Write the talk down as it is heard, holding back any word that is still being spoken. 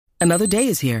Another day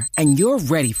is here, and you're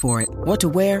ready for it. What to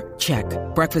wear? Check.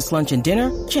 Breakfast, lunch, and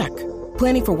dinner? Check.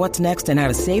 Planning for what's next and how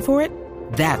to save for it?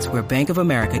 That's where Bank of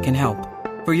America can help.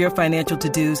 For your financial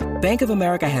to-dos, Bank of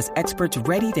America has experts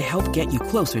ready to help get you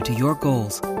closer to your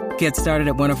goals. Get started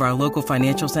at one of our local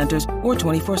financial centers or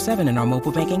 24/7 in our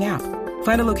mobile banking app.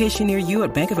 Find a location near you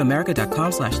at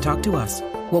bankofamerica.com/talktous.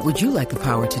 What would you like the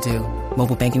power to do?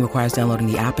 Mobile banking requires downloading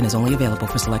the app and is only available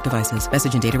for select devices.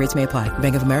 Message and data rates may apply.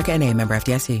 Bank of America N.A., member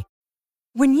FDIC.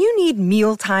 When you need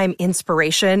mealtime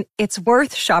inspiration, it's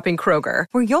worth shopping Kroger,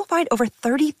 where you'll find over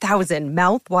 30,000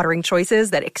 mouth-watering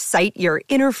choices that excite your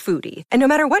inner foodie. And no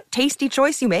matter what tasty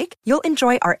choice you make, you'll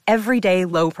enjoy our everyday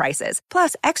low prices,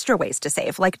 plus extra ways to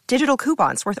save, like digital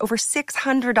coupons worth over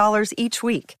 $600 each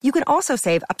week. You can also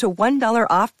save up to $1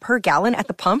 off per gallon at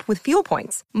the pump with fuel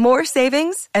points. More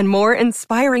savings and more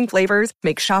inspiring flavors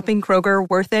make shopping Kroger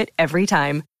worth it every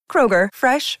time. Kroger,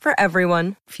 fresh for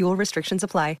everyone. Fuel restrictions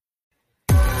apply.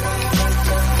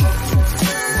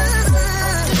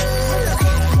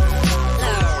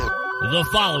 The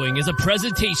following is a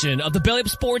presentation of the Belly Up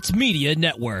Sports Media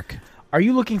Network. Are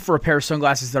you looking for a pair of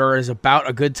sunglasses that are as about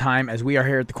a good time as we are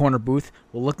here at the corner booth?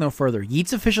 Well, look no further.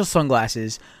 Yeats official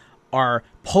sunglasses are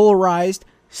polarized,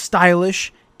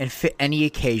 stylish, and fit any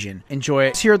occasion. Enjoy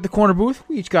it. Here at the corner booth,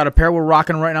 we each got a pair we're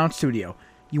rocking right now in studio.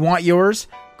 You want yours?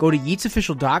 Go to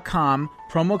yeatsofficial.com,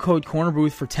 promo code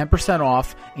cornerbooth for 10%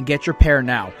 off, and get your pair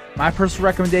now. My personal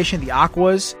recommendation, the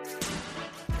Aquas.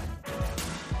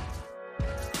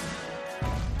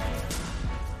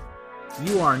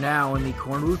 You are now in the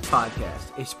Corner Booth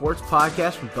Podcast, a sports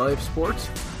podcast from Belly Up Sports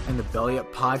and the Belly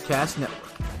Up Podcast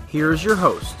Network. Here is your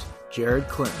host, Jared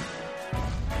Clinton.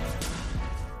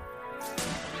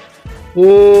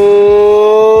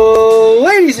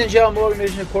 Ladies and gentlemen, welcome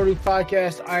to the Corner Booth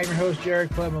Podcast. I am your host,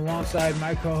 Jared Clinton, alongside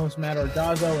my co-host, Matt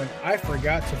Ordazzo, and I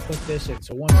forgot to put this in,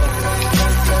 so one second.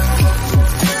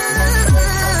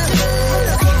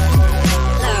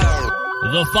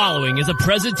 The following is a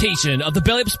presentation of the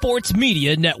Belly Up Sports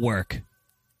Media Network.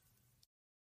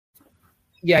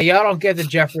 Yeah, y'all don't get the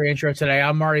Jeffrey intro today.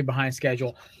 I'm already behind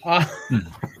schedule.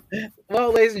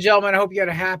 Well, ladies and gentlemen, I hope you had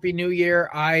a happy new year.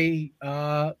 I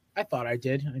thought I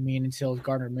did. I mean, until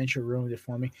Gardner Minshew ruined it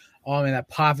for me. In that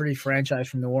poverty franchise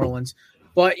from New Orleans.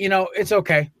 But, you know, it's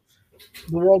okay.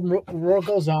 The world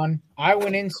goes on. I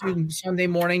went into Sunday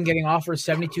morning getting offered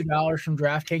 $72 from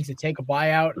DraftKings to take a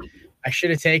buyout. I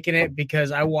should have taken it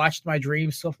because I watched my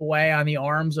dreams slip away on the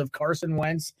arms of Carson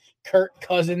Wentz, Kirk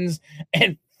Cousins,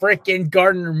 and freaking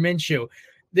Gardner Minshew.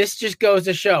 This just goes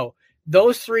to show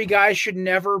those three guys should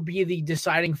never be the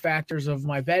deciding factors of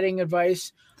my betting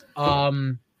advice.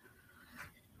 And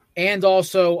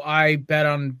also, I bet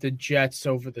on the Jets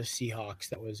over the Seahawks.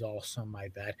 That was also my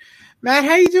bet. Matt,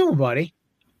 how you doing, buddy?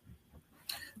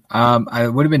 I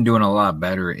would have been doing a lot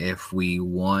better if we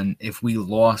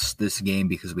lost this game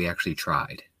because we actually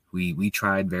tried. We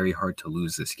tried very hard to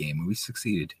lose this game, and we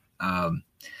succeeded. So,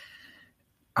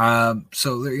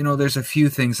 you know, there's a few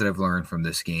things that I've learned from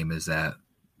this game is that,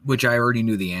 which I already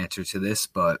knew the answer to this,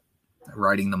 but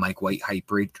riding the Mike White hype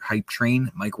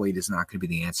train, Mike White is not going to be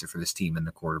the answer for this team in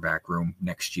the quarterback room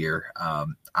next year.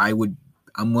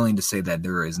 I'm willing to say that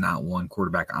there is not one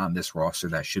quarterback on this roster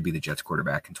that should be the Jets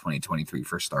quarterback in 2023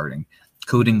 for starting,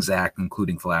 including Zach,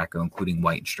 including Flacco, including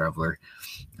White and Streveler.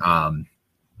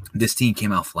 This team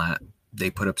came out flat.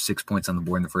 They put up 6 points on the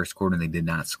board in the first quarter, and they did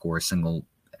not score a single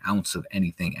ounce of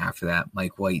anything after that.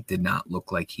 Mike White did not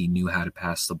look like he knew how to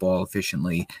pass the ball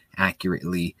efficiently,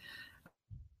 accurately.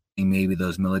 Maybe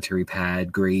those military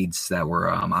pad grades that were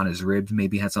on his ribs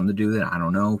maybe had something to do with it. I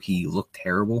don't know. He looked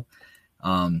terrible.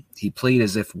 He played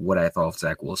as if what I thought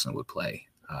Zach Wilson would play.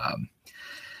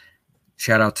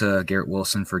 Shout out to Garrett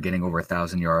Wilson for getting over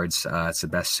 1,000 yards. It's the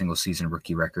best single-season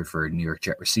rookie record for a New York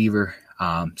Jet receiver.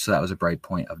 So that was a bright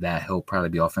point of that. He'll probably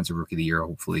be Offensive Rookie of the Year,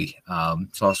 hopefully.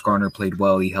 Sauce Gardner played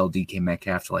well. He held DK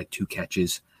Metcalf to like 2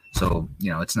 catches. So, you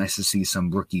know, it's nice to see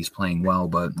some rookies playing well,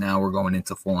 but now we're going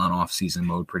into full-on off-season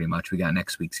mode pretty much. We got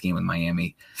next week's game with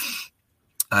Miami.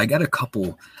 I got a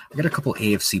couple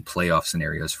AFC playoff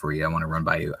scenarios for you I want to run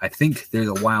by you. I think there's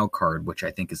a wild card, which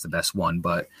I think is the best one.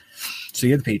 But so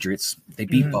you have the Patriots. They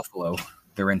beat Buffalo.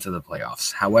 They're into the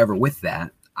playoffs. However, with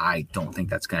that, I don't think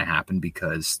that's going to happen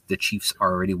because the Chiefs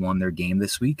already won their game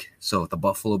this week. So if the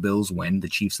Buffalo Bills win, the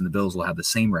Chiefs and the Bills will have the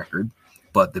same record.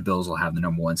 but the Bills will have the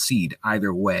number 1 seed.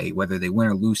 Either way, whether they win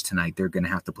or lose tonight, they're going to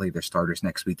have to play their starters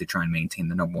next week to try and maintain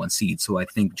the number 1 seed. So I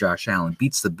think Josh Allen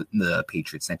beats the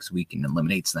Patriots next week and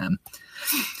eliminates them.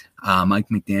 Mike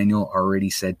McDaniel already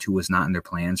said Tua's not in their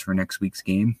plans for next week's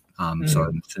game. So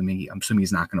I'm assuming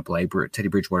he's not going to play. Teddy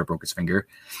Bridgewater broke his finger.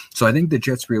 So I think the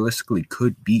Jets realistically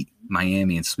could beat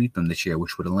Miami and sweep them this year,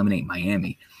 which would eliminate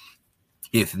Miami.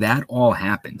 If that all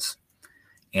happens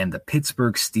and the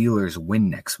Pittsburgh Steelers win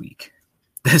next week,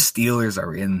 the Steelers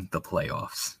are in the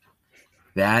playoffs.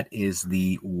 That is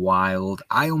the wild.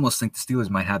 I almost think the Steelers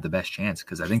might have the best chance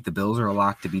because I think the Bills are a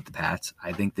lock to beat the Pats.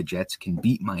 I think the Jets can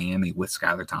beat Miami with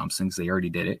Skylar Thompson because they already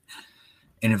did it.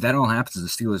 And if that all happens, the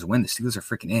Steelers win. The Steelers are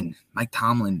freaking in. Mike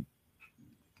Tomlin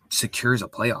secures a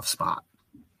playoff spot,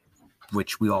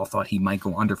 which we all thought he might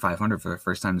go under 500 for the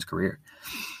first time in his career.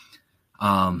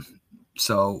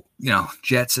 So,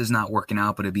 Jets is not working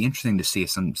out, but it'd be interesting to see if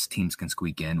some teams can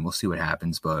squeak in. We'll see what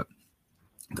happens, but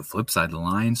the flip side, the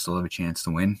Lions still have a chance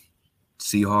to win.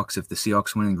 Seahawks, if the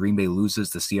Seahawks win and Green Bay loses,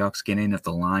 the Seahawks get in. If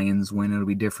the Lions win, it'll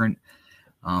be different.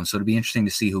 So it'll be interesting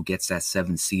to see who gets that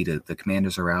 7th seed. The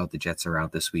Commanders are out. The Jets are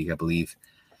out this week, I believe.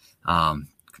 Ron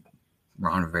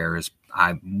Rivera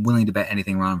I'm willing to bet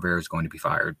anything Ron Rivera is going to be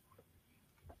fired.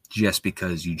 Just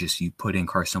because you put in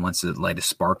Carson Wentz to light a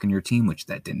spark in your team, which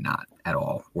that did not at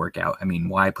all work out. I mean,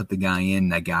 why put the guy in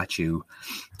that got you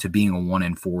to being a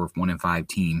 1-4, 1-5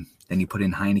 team? Then you put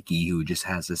in Heineke, who just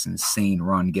has this insane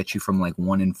run, get you from like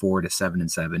 1-4 to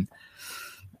 7-7,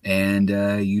 and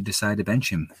you decide to bench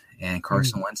him. And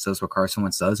Carson Wentz does what Carson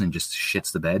Wentz does and just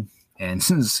shits the bed. And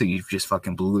so you just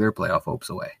fucking blew their playoff hopes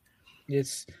away.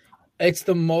 It's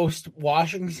the most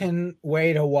Washington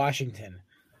way to Washington.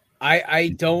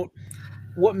 I don't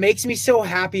 – what makes me so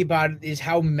happy about it is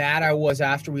how mad I was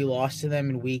after we lost to them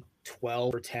in week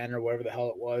 12 or 10 or whatever the hell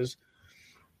it was.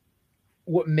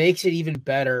 What makes it even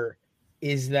better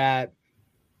is that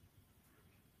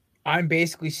I'm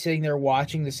basically sitting there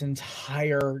watching this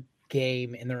entire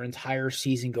game and their entire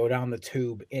season go down the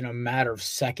tube in a matter of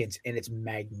seconds, and it's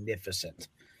magnificent.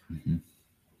 Mm-hmm.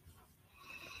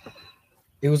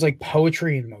 It was like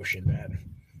poetry in motion, man.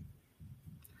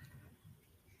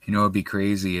 What'd be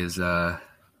crazy is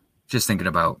just thinking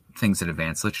about things that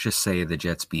advance. Let's just say the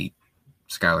Jets beat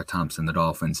Skylar Thompson, the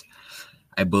Dolphins.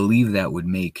 I believe that would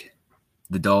make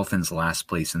the Dolphins last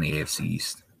place in the AFC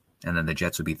East, and then the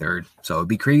Jets would be third. So it'd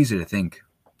be crazy to think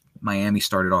Miami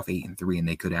started off 8-3, and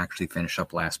they could actually finish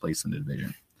up last place in the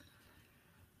division.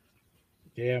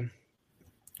 Yeah.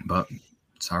 But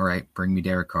it's all right. Bring me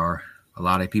Derek Carr. A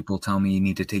lot of people tell me you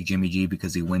need to take Jimmy G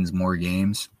because he wins more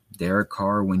games. Derek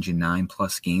Carr wins you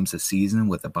 9+ games a season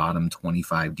with a bottom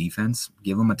 25 defense.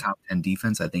 Give him a top 10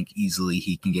 defense. I think easily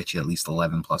he can get you at least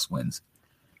 11+ wins.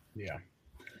 Yeah.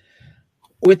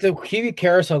 With the QB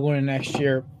carousel going into next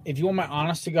year, if you want my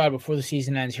honest to God before the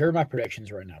season ends, here are my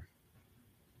predictions right now.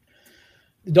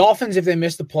 The Dolphins, if they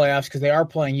miss the playoffs, because they are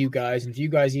playing you guys, and if you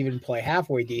guys even play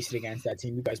halfway decent against that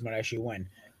team, you guys might actually win.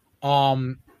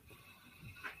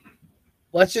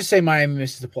 Let's just say Miami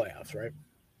misses the playoffs, right?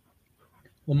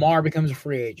 Lamar becomes a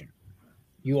free agent.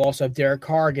 You also have Derek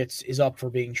Carr is up for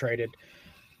being traded.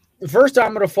 The first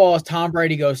domino to fall is Tom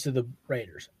Brady goes to the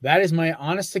Raiders. That is my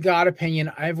honest to God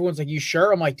opinion. Everyone's like, you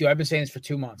sure? I'm like, dude, I've been saying this for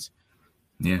 2 months.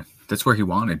 Yeah, that's where he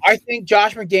wanted. I think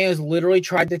Josh McDaniels literally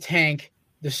tried to tank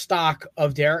the stock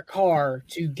of Derek Carr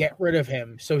to get rid of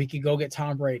him so he could go get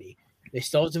Tom Brady. They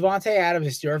still have Devontae Adams.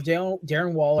 They still have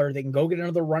Darren Waller. They can go get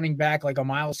another running back like a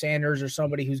Miles Sanders or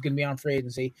somebody who's going to be on free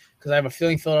agency because I have a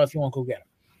feeling Philadelphia won't go get him.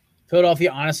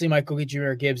 Philadelphia honestly might go get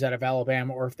Jahmyr Gibbs out of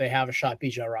Alabama, or if they have a shot,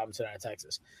 Bijan Robinson out of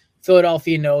Texas.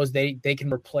 Philadelphia knows they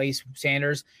can replace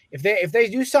Sanders. If they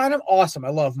do sign him, awesome. I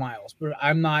love Miles, but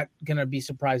I'm not going to be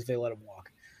surprised if they let him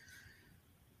walk.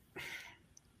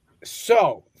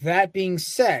 So, that being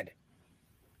said,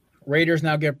 Raiders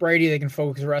now get Brady. They can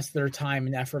focus the rest of their time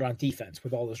and effort on defense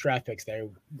with all those draft picks they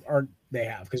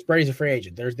have because Brady's a free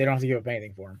agent. They don't have to give up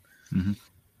anything for him. Mm-hmm.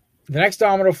 The next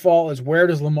domino fall is where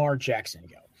does Lamar Jackson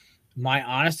go? My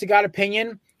honest to God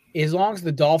opinion, as long as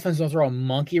the Dolphins don't throw a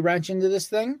monkey wrench into this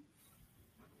thing,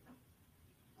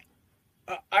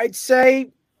 I'd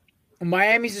say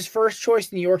Miami's his first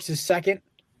choice. New York's his second.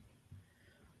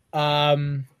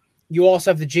 You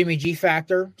also have the Jimmy G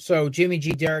factor. So Jimmy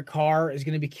G, Derek Carr is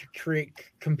going to be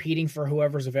competing for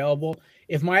whoever's available.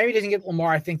 If Miami doesn't get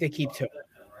Lamar, I think they keep two.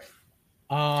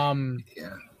 Yeah.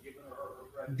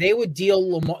 They would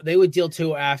deal Lamar. They would deal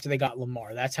two after they got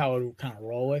Lamar. That's how it would kind of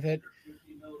roll with it.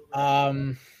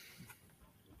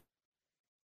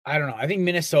 I don't know. I think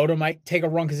Minnesota might take a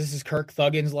run because this is Kirk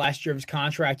Thuggin's last year of his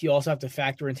contract. You also have to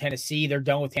factor in Tennessee. They're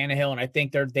done with Tannehill, and I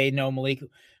think they know Malik.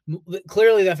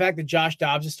 Clearly, the fact that Josh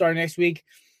Dobbs is starting next week,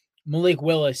 Malik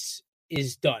Willis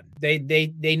is done.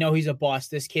 They know he's a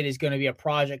bust. This kid is going to be a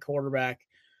project quarterback.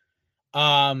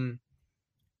 So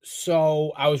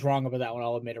I was wrong about that one.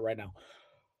 I'll admit it right now.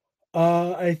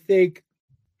 I think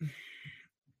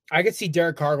I could see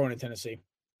Derek Carr going to Tennessee.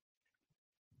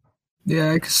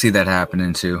 Yeah, I could see that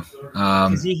happening too.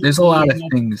 There's a lot of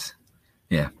things.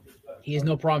 Yeah. He has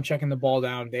no problem checking the ball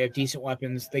down. They have decent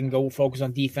weapons. They can go focus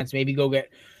on defense. Maybe go get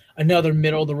another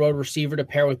middle-of-the-road receiver to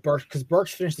pair with Burks because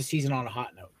Burks finished the season on a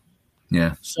hot note.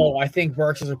 Yeah. So I think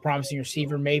Burks is a promising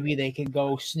receiver. Maybe they can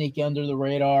go sneak under the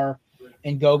radar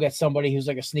and go get somebody who's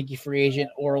like a sneaky free agent,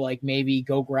 or like maybe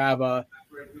go grab a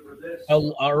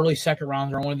early second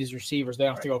rounder on one of these receivers. They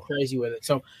don't have to go crazy with it.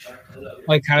 So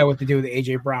like kind of what they do with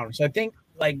AJ Brown. So I think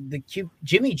like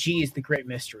Jimmy G is the great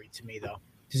mystery to me though.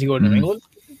 Does he go to New England?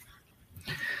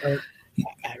 I don't know.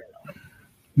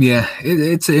 Yeah,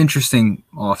 it's an interesting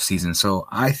offseason. So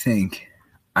I think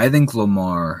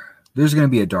Lamar, there's going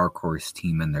to be a dark horse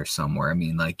team in there somewhere. I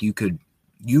mean, like you could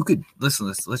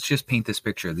listen. Let's just paint this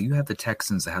picture. You have the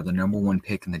Texans that have the number 1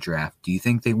 pick in the draft. Do you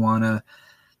think they want to,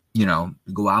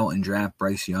 go out and draft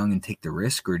Bryce Young and take the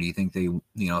risk, or do you think they,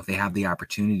 if they have the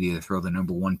opportunity to throw the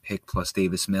number 1 pick plus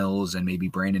Davis Mills and maybe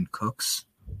Brandon Cooks,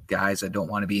 guys that don't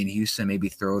want to be in Houston, maybe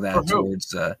throw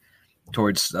that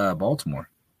towards Baltimore?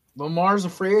 Lamar's a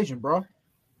free agent, bro.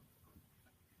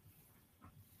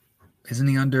 Isn't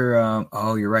he under?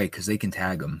 Oh, you're right, because they can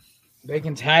tag him. They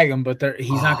can tag him, but he's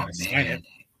not going to sign it.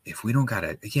 If you don't got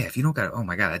to, oh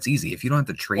my God, that's easy. If you don't have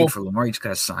to trade for Lamar, you just got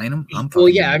to sign him. I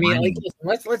mean, like,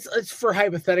 let's for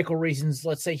hypothetical reasons,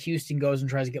 let's say Houston goes and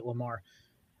tries to get Lamar.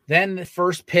 Then the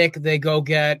first pick, they go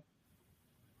get,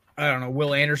 I don't know,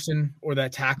 Will Anderson or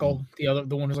that tackle, the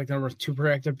one who's like the number 2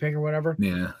 projected pick or whatever.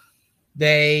 Yeah.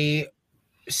 They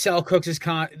sell Cooks'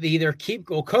 they either keep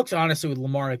Cooks honestly with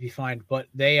Lamar might be fine, but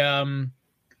they go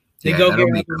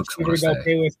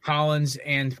pay with Collins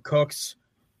and Cooks.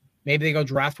 Maybe they go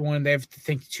draft one. They have to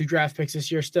think 2 draft picks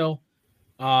this year still.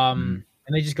 And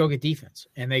they just go get defense.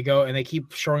 And they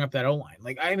keep shoring up that O-line.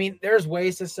 Like, I mean, there's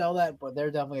ways to sell that, but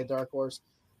they're definitely a dark horse.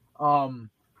 I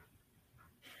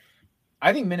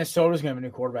think Minnesota's going to have a new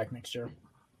quarterback next year.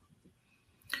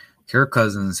 Kirk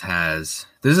Cousins this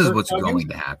is what's going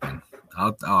to happen.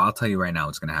 I'll tell you right now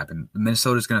what's going to happen.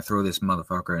 Minnesota's going to throw this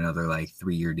motherfucker another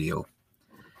 3-year deal.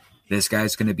 This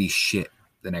guy's going to be shit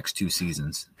the next 2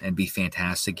 seasons and be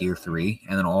fantastic year 3,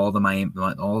 and then all the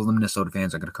Minnesota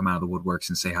fans are going to come out of the woodworks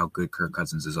and say how good Kirk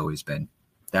Cousins has always been.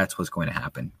 That's what's going to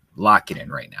happen. Lock it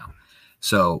in right now.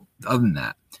 So other than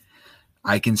that,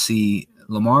 I can see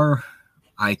Lamar.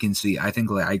 I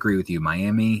think I agree with you.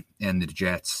 Miami and the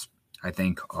Jets, I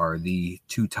think, are the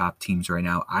 2 top teams right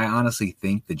now. I honestly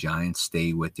think the Giants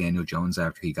stay with Daniel Jones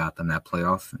after he got them that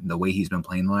playoff. The way he's been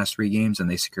playing the last 3 games and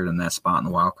they secured him that spot in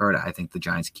the wild card, I think the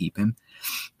Giants keep him.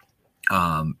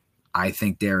 I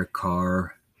think Derek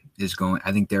Carr is going –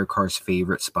 I think Derek Carr's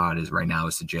favorite spot is right now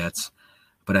is the Jets,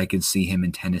 but I can see him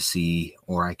in Tennessee,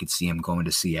 or I could see him going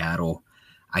to Seattle.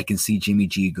 I can see Jimmy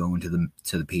G going to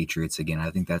the Patriots again.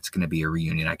 I think that's going to be a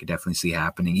reunion I could definitely see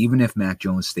happening. Even if Mac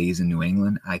Jones stays in New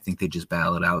England, I think they just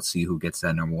battle it out, see who gets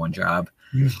that number 1 job.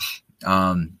 And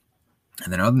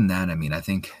then other than that, I mean, I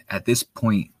think at this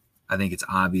point, I think it's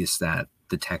obvious that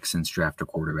the Texans draft a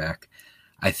quarterback.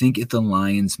 I think if the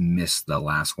Lions miss the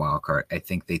last wild card, I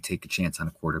think they take a chance on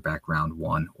a quarterback round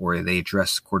 1, or they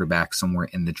address quarterback somewhere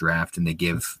in the draft and they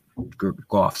give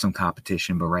Goff some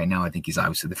competition. But right now, I think he's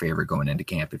obviously the favorite going into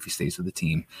camp if he stays with the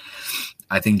team.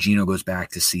 I think Geno goes back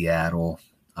to Seattle.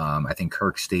 I think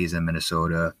Kirk stays in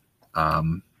Minnesota.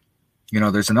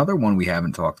 There's another one we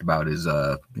haven't talked about is,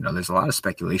 there's a lot of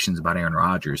speculations about Aaron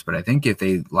Rodgers, but I think if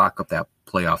they lock up that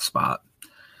playoff spot,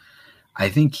 I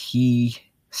think he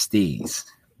stays.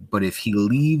 But if he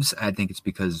leaves, I think it's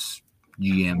because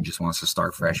GM just wants to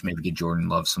start fresh, maybe get Jordan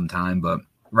Love some time. But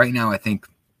right now, I think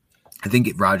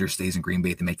if Rodgers stays in Green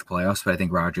Bay to make the playoffs, but I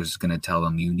think Rodgers is going to tell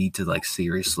them, you need to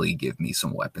seriously give me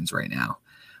some weapons right now.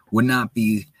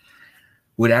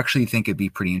 Would actually think it'd be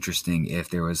pretty interesting if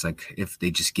there was if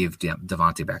they just give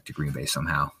Devontae back to Green Bay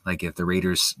somehow. Like if the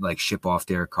Raiders ship off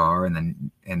Derek Carr and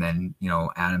then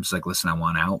Adams listen, I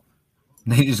want out.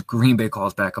 They just Green Bay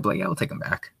calls back up yeah, we'll take him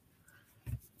back.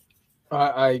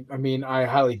 I mean, I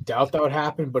highly doubt that would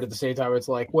happen, but at the same time, it's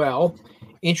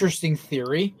interesting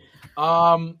theory.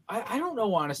 I don't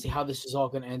know honestly how this is all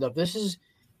going to end up. This is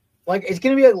it's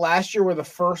going to be like last year where the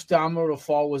first domino to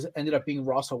fall ended up being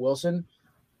Russell Wilson.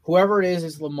 whoever it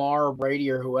is Lamar or Brady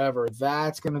or whoever,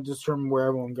 that's going to determine where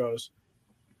everyone goes.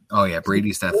 Oh, yeah,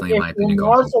 Brady's definitely, in my opinion, going.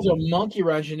 Lamar's such a monkey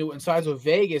wrench into it and sides with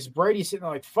Vegas. Brady's sitting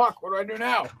there like, fuck, what do I do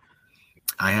now?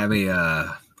 I have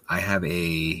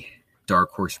a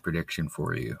dark horse prediction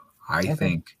for you. I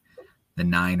think the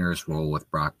Niners roll with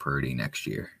Brock Purdy next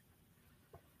year.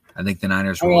 I think the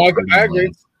Niners roll. I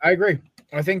agree.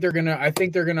 I think they're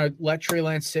gonna let Trey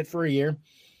Lance sit for a year.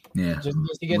 Yeah. Just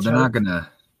to get they're not gonna.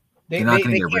 They can't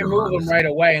move him right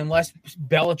away unless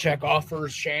Belichick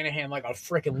offers Shanahan like a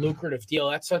freaking lucrative deal.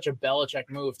 That's such a Belichick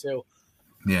move too.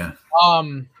 Yeah.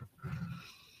 I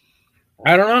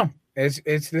don't know. This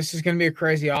is going to be a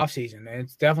crazy offseason.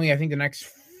 It's definitely, I think the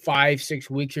next 5-6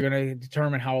 weeks are going to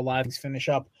determine how a lot of things finish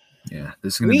up. Yeah,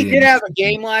 this is going to be. We did have a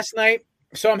game last night.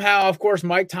 Somehow, of course,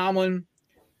 Mike Tomlin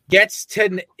gets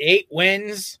to 8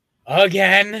 wins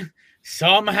again.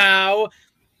 Somehow.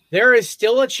 There is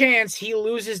still a chance he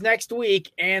loses next week,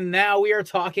 and now we are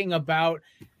talking about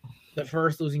the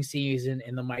first losing season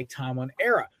in the Mike Tomlin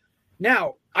era.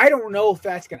 Now, I don't know if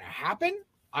that's going to happen.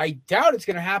 I doubt it's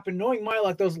going to happen. Knowing my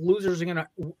luck, those losers are going to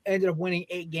end up winning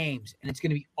 8 games, and it's going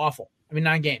to be awful.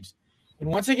 9 games. And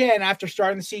once again, after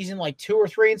starting the season like 2 or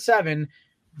 3-7,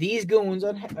 these goons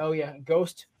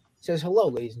Ghost says hello,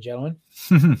 ladies and gentlemen.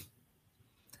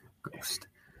 Ghost.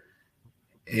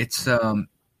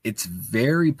 It's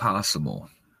very possible.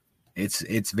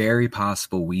 It's very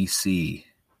possible we see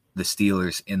the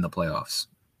Steelers in the playoffs.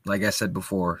 Like I said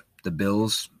before, the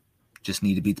Bills just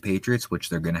need to beat the Patriots, which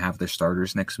they're going to have their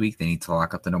starters next week. They need to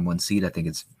lock up the number 1 seed. I think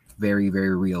it's very,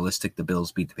 very realistic the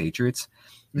Bills beat the Patriots,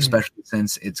 especially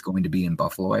since it's going to be in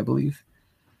Buffalo, I believe.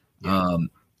 Yeah.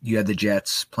 You had the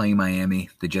Jets playing Miami.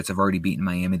 The Jets have already beaten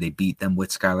Miami. They beat them with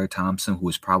Skylar Thompson, who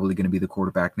is probably going to be the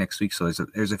quarterback next week. So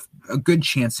there's a good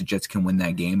chance the Jets can win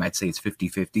that game. I'd say it's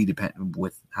 50-50, depending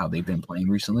with how they've been playing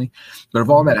recently. But if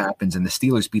all that happens and the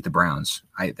Steelers beat the Browns,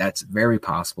 that's very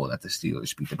possible that the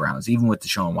Steelers beat the Browns. Even with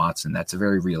Deshaun Watson, that's a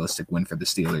very realistic win for the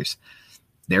Steelers.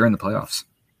 They're in the playoffs.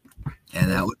 And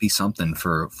that would be something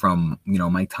from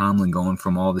Mike Tomlin going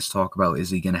from all this talk about is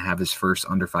he going to have his first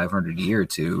under 500 year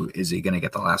to is he going to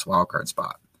get the last wild card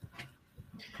spot?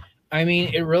 I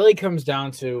mean, it really comes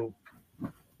down to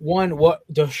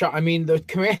the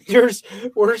Commanders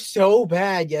were so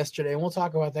bad yesterday, and we'll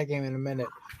talk about that game in a minute.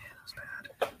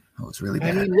 That was really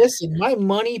bad. I mean, listen, my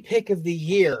money pick of the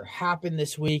year happened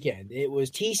this weekend. It was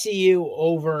TCU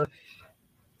over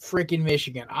freaking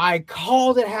Michigan. I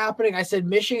called it happening. I said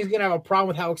Michigan's going to have a problem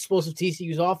with how explosive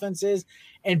TCU's offense is.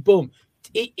 And boom,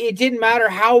 it didn't matter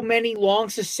how many long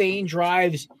sustained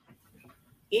drives.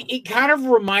 It kind of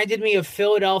reminded me of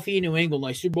Philadelphia, New England,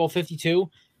 like Super Bowl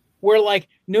 52, where like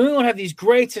New England have these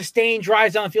great sustained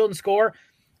drives down the field and score.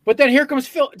 But then here comes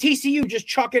TCU just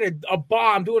chucking a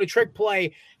bomb, doing a trick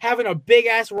play, having a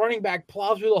big-ass running back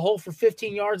plow through the hole for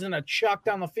 15 yards and a chuck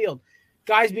down the field.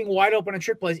 Guys being wide open on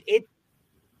trick plays.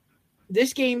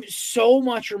 This game so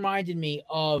much reminded me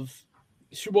of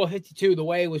Super Bowl 52, the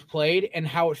way it was played and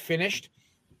how it finished.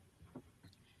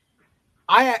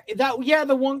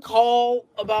 The one call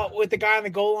about with the guy on the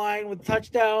goal line with the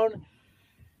touchdown.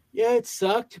 Yeah, it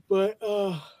sucked, but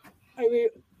I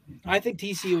think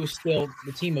TCU was still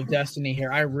the team of destiny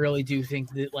here. I really do think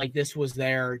that like this was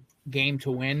their game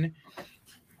to win.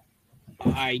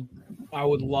 I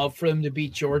would love for them to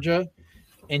beat Georgia.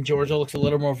 And Georgia looks a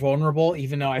little more vulnerable,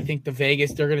 even though I think they're going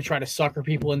to try to sucker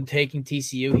people into taking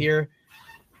TCU here.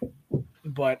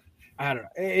 But I don't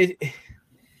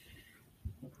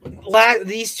know.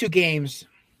 These 2 games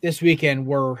this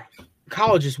weekend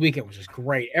college this weekend was just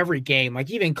great. Every game, like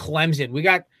even Clemson. We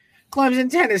got Clemson,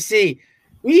 Tennessee.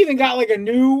 We even got like a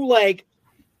new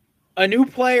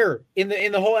player in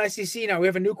the whole SEC now. We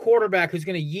have a new quarterback who's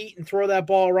going to yeet and throw that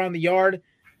ball around the yard.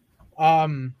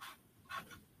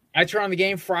 I turn on the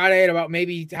game Friday at about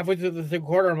maybe halfway through the third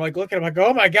quarter. I'm like, looking, I'm like,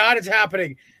 oh my God, it's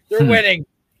happening. They're winning.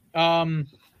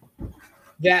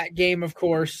 That game, of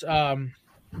course, got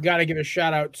to give a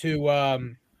shout out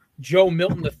to Joe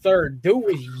Milton III. Dude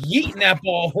was yeeting that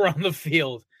ball around the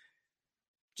field,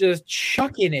 just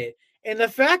chucking it. And the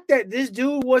fact that this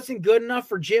dude wasn't good enough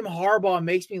for Jim Harbaugh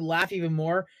makes me laugh even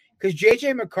more because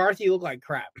J.J. McCarthy looked like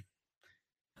crap.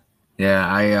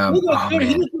 Yeah, he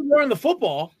was more on the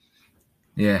football.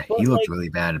 Yeah, he looked really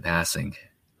bad at passing.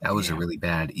 That was a really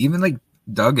bad. Even like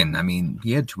Duggan, I mean,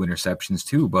 he had 2 interceptions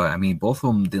too, but I mean, both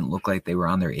of them didn't look like they were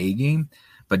on their A game.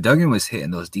 But Duggan was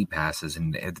hitting those deep passes,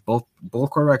 and both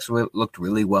quarterbacks looked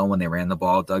really well when they ran the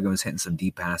ball. Duggan was hitting some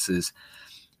deep passes.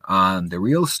 The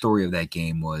real story of that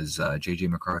game was J.J.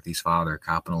 McCarthy's father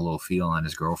copping a little feel on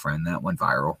his girlfriend. That went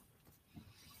viral.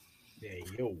 Yeah,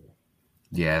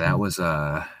 Yeah, that was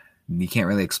You can't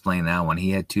really explain that one.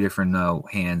 He had two different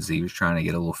hands that he was trying to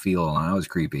get a little feel on. That was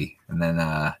creepy. And then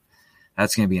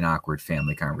that's going to be an awkward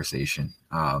family conversation.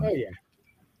 Oh, yeah.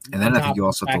 And then I think you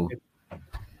also told –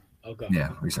 okay. Yeah,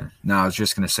 reason. No, I was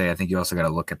just going to say, I think you also got to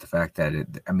look at the fact that,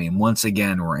 once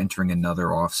again, we're entering another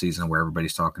offseason where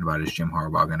everybody's talking about is Jim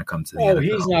Harbaugh going to come to the NFL?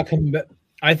 He's not coming back.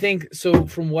 I think so.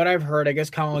 From what I've heard, I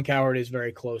guess Colin Cowherd is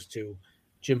very close to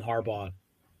Jim Harbaugh,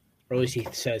 or at least he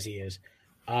says he is.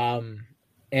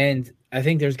 And I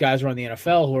think there's guys around the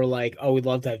NFL who are like, "Oh, we'd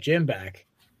love to have Jim back,"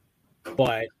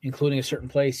 but including a certain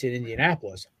place in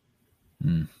Indianapolis.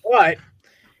 But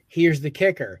here's the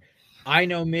kicker: I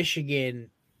know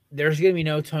Michigan. There's going to be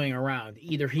no toying around.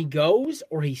 Either he goes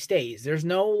or he stays. There's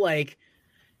no like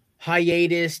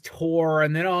hiatus tour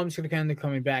and then I'm just going to kind of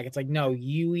coming back. It's like, no,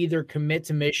 you either commit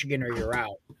to Michigan or you're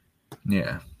out.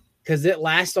 Yeah. Because that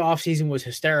last offseason was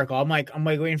hysterical. I'm like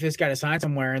waiting for this guy to sign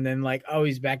somewhere and then like, oh,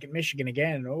 he's back at Michigan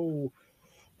again. Oh,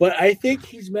 but I think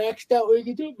he's maxed out when he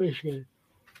can do Michigan.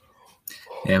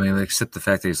 Yeah, except the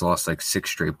fact that he's lost like 6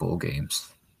 straight bowl games.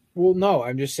 Well, no,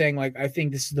 I'm just saying, like, I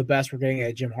think this is the best we're getting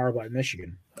at Jim Harbaugh in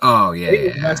Michigan. Oh, yeah.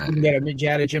 The best we can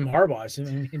get at Jim Harbaugh is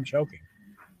him choking.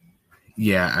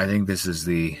 Yeah, I think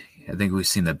we've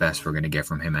seen the best we're going to get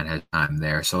from him at his time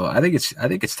there. So I think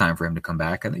it's time for him to come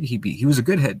back. I think he was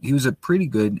a pretty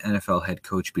good NFL head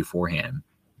coach beforehand.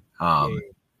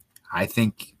 I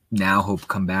think now he'll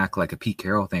come back like a Pete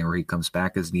Carroll thing where he comes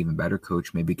back as an even better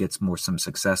coach, maybe gets some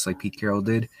success like Pete Carroll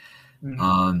did.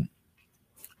 Mm-hmm.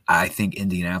 I think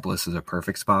Indianapolis is a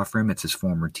perfect spot for him. It's his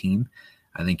former team.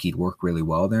 I think he'd work really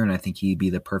well there, and I think he'd be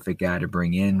the perfect guy to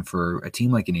bring in for a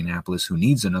team like Indianapolis who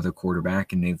needs another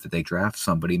quarterback, and if they draft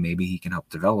somebody, maybe he can help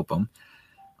develop them.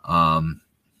 And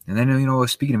then,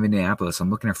 speaking of Indianapolis, I'm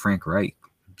looking at Frank Reich,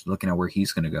 looking at where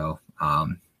he's going to go. A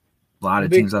lot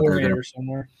of teams out there going to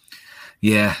somewhere.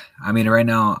 Yeah, right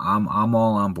now I'm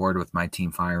all on board with my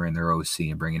team firing their OC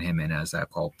and bringing him in as that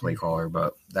play caller,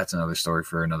 but that's another story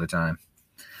for another time.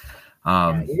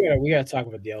 Right, we gotta talk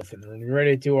about the elephant in the room. You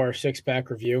ready to do our 6-pack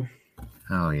review?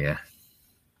 Oh yeah.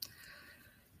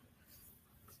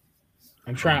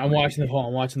 I'm watching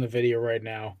the video right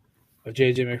now of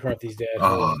JJ McCarthy's dad.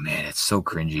 Oh man, it's so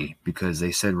cringy because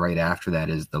they said right after that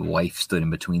is the wife stood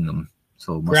in between them.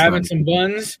 So grabbing some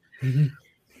buns.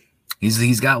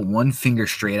 He's got one finger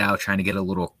straight out trying to get a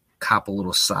little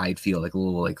side feel, like a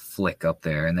little like flick up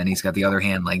there, and then he's got the other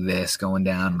hand like this going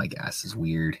down. My gosh, this is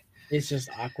weird. It's just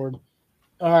awkward.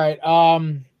 All right,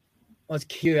 let's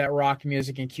cue that rock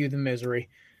music and cue the misery.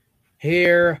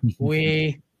 Here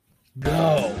we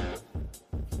go.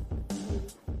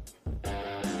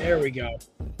 There we go.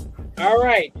 All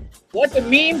right, let the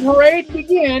meme parade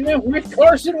begin with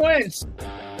Carson Wentz.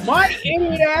 My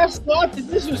idiot ass thought that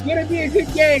this was going to be a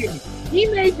good game. He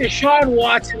made Deshaun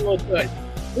Watson look good.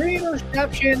 3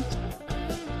 interceptions.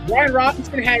 Brian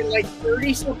Robinson had like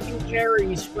 30-something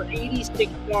carries for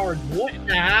 86 yards. What in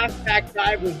the half-pack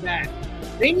dive was that?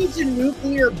 They need to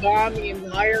nuclear bomb the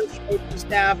entire coaching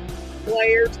staff,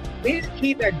 players. They need to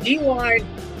keep that D-line,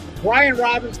 Brian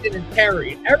Robinson and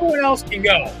Terry. Everyone else can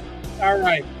go. All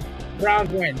right, Browns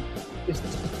win. This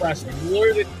is depressing.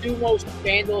 Literally the 2 most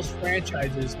scandalous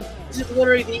franchises. This is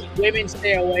literally the women's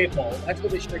stay away bowl. That's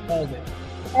what they should have called it.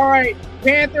 All right,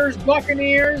 Panthers,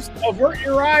 Buccaneers, avert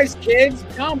your eyes, kids.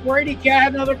 Tom Brady can't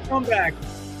have another comeback.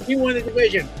 He won the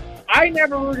division. I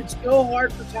never rooted so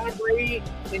hard for Tom Brady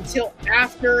until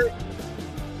after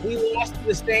we lost to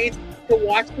the Saints to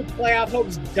watch the playoff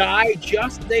hopes die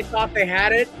just as they thought they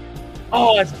had it.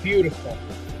 Oh, that's beautiful.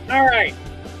 All right,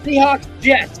 Seahawks,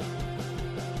 Jets.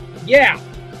 Yeah.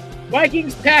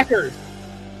 Vikings, Packers.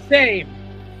 Same.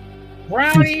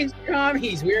 Brownies,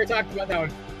 Commies. We already talked about that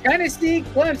one. Tennessee,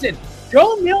 Clemson.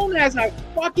 Joe Milton has a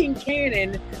fucking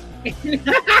cannon. He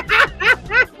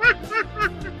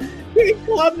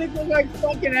clubbed it look like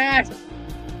fucking ass.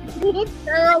 He looks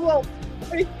terrible.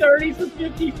 Like 30 for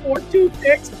 54, 2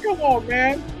 picks. Come on,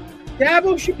 man.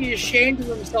 Dabo should be ashamed of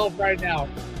himself right now.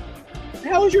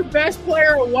 How is your best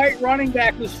player a white running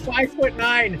back who's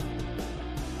 5'9"?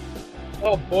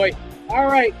 Oh boy. All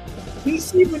right.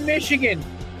 TCU in Michigan.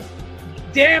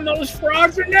 Damn, those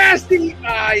frogs are nasty.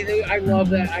 I love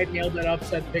that. I nailed that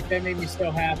upset pick. That made me so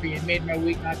happy. It made my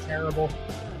week not terrible.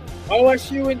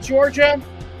 OSU in Georgia.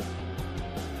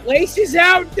 Laces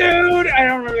out, dude. I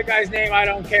don't remember the guy's name. I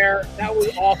don't care. That was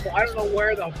awful. I don't know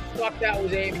where the fuck that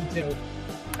was aiming to.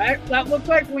 That looked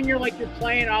like when you're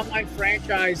playing an online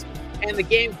franchise and the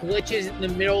game glitches in the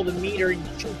middle of the meter and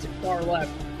you shoot it far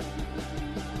left.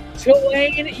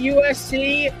 Tulane,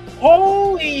 USC.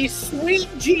 Holy sweet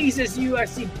Jesus,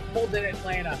 USC pulled in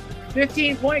Atlanta.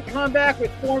 15-point comeback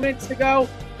with 4 minutes to go.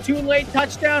 2 late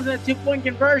touchdowns and a 2-point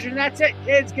conversion. That's it,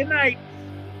 kids. Good night.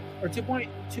 Or 2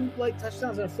 late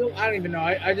touchdowns and a field. I don't even know.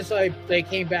 I just saw they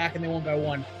came back and they won by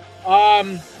 1.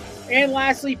 And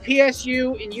lastly,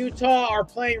 PSU and Utah are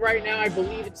playing right now. I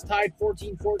believe it's tied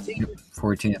 14-14.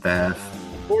 14 at the half.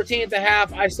 14 at the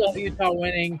half. I still have Utah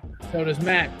winning. So does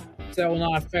Matt. So that will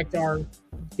not affect our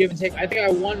give and take. I think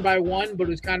I won by 1, but it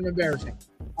was kind of embarrassing.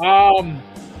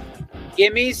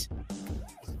 Gimmies.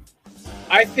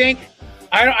 I think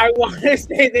I want to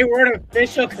say they weren't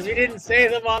official because we didn't say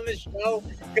them on the show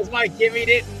because my gimme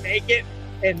didn't make it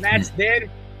and Matt's did.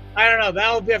 I don't know.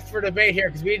 That'll be up for debate here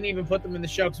because we didn't even put them in the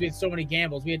show because we had so many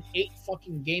gambles. We had 8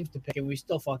 fucking games to pick and we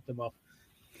still fucked them up.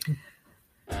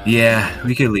 Yeah,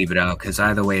 we could leave it out because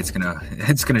either way, it's gonna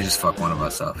just fuck one of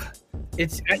us up.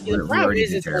 The problem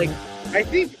is it's like I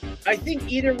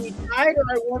think either we tied or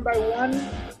I won by 1,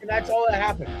 and that's all that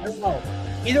happened. I don't know.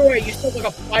 Either way, you still took a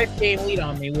 5-game lead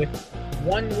on me with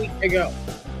 1 week to go.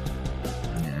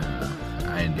 Yeah,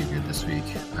 I didn't do good this week.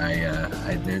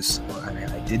 I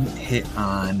didn't hit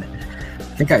on.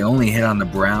 I think I only hit on the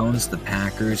Browns, the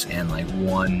Packers, and like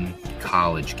 1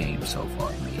 college game so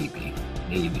far, maybe.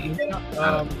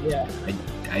 Yeah.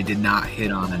 I did not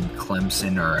hit on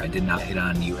Clemson, or I did not hit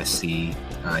on USC.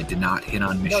 I did not hit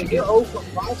on Michigan. No, you're 0 for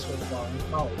 5 so far in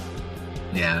college.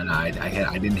 Yeah, no, I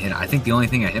didn't hit. I think the only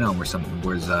thing I hit on was some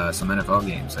NFL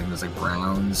games. Like it was like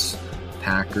Browns,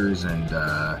 Packers, and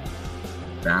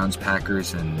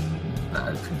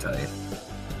I couldn't tell you.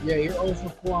 Yeah, you're 0 for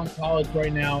 4 on college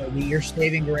right now. Your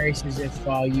saving grace is if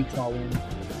Utah wins.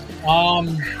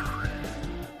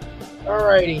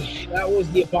 Alrighty, that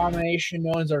was the abomination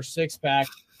known as our 6-pack.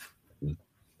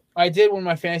 I did win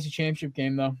my fantasy championship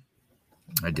game though.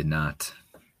 I did not.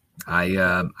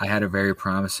 I had a very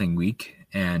promising week,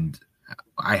 and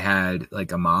I had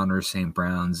like Amon-Ra St.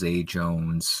 Brown, Zay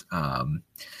Jones,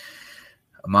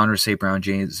 Amon-Ra St. Brown,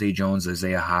 Zay Jones,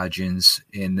 Isaiah Hodgins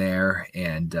in there,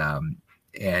 and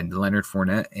Leonard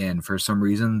Fournette, and for some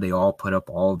reason they all put up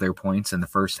all of their points in the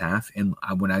first half. And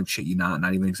when I shit you not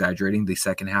even exaggerating, the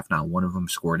second half, not one of them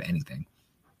scored anything.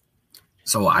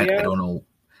 So I don't know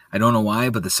why,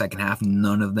 but the second half,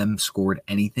 none of them scored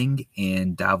anything,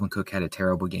 and Dalvin Cook had a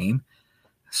terrible game.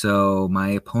 So my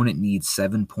opponent needs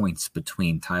 7 points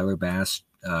between Tyler Bass,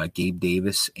 Gabe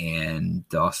Davis, and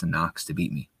Dawson Knox to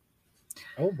beat me.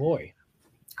 Oh boy!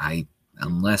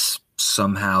 Unless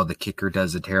somehow the kicker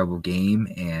does a terrible game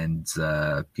and,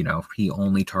 he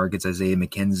only targets Isaiah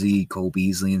McKenzie, Cole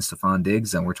Beasley, and Stephon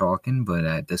Diggs, then we're talking. But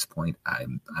at this point,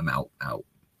 I'm out.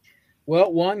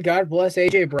 Well, God bless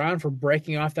A.J. Brown for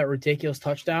breaking off that ridiculous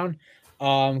touchdown.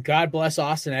 God bless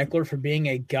Austin Eckler for being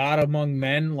a god among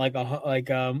men, about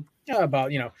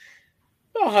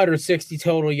 160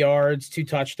 total yards, 2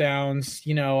 touchdowns.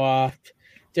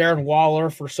 Darren Waller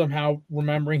for somehow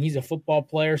remembering he's a football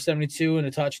player, 72 and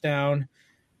a touchdown.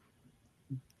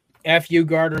 F you,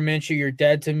 Gardner Minshew, you're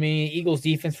dead to me. Eagles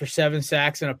defense for 7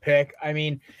 sacks and a pick. I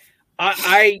mean,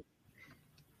 I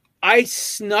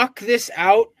snuck this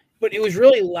out, but it was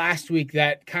really last week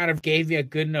that kind of gave me a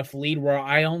good enough lead where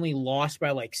I only lost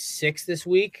by like 6 this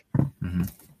week,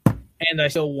 and I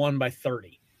still won by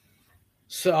 30.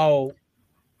 So,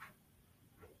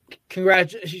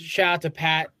 shout out to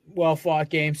Pat. Well fought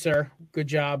game, sir. Good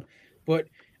job. But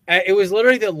it was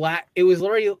literally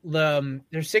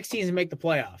there's 6 teams to make the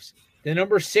playoffs. The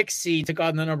number 6 seed took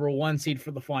on the number 1 seed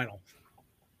for the final.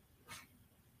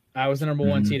 I was the number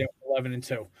 1 seed at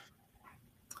 11-2.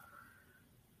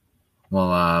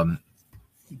 Well, I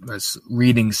was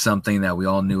reading something that we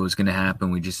all knew was going to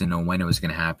happen. We just didn't know when it was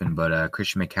going to happen. But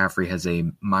Christian McCaffrey has a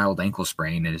mild ankle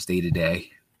sprain in his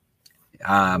day-to-day.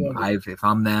 If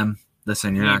I'm them,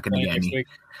 listen, you're not going to get any. Week.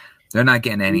 They're not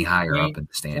getting any higher up in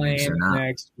the standings. They're not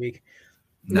next week.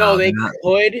 No, they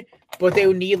could, but they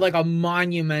would need like a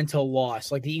monumental loss.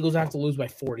 Like the Eagles have to lose by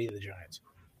 40 to the Giants.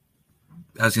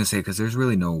 I was going to say because there's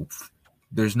really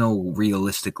there's no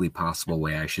realistically possible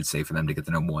way, I should say, for them to get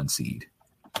the number 1 seed.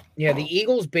 Yeah, the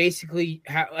Eagles basically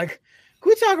have can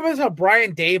we talk about this, how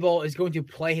Brian Daboll is going to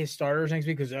play his starters next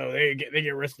week because they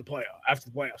get risked the playoff after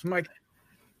the playoffs. I'm like,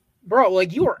 bro,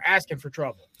 you were asking for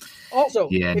trouble. Also,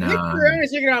 if Nick Sirianni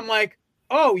is thinking, I'm like,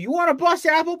 oh, you want to bust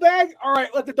apple bag? All right,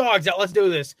 let the dogs out. Let's do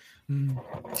this.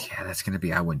 Yeah, that's going to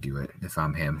be – I wouldn't do it if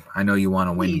I'm him. I know you want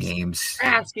to win games.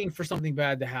 Asking for something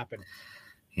bad to happen.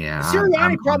 Yeah.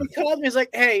 Sirianni probably called me. He's like,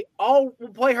 hey, we'll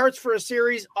play Hurts for a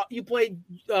series. You play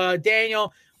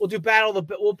Daniel. We'll do battle.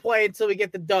 We'll play until we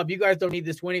get the dub. You guys don't need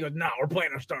this win. He goes, no, we're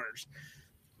playing our starters.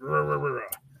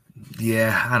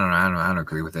 Yeah, I don't know. I don't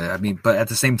agree with it. I mean, but at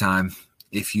the same time,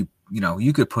 if you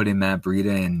could put in Matt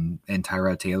Breida and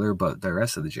Tyrod Taylor, but the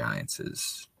rest of the Giants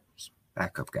is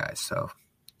backup guys. So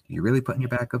you're really putting your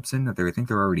backups in that they think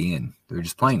they're already in. They're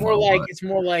just playing It's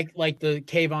more like the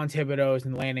Kayvon Thibodeaus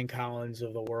and Landon Collins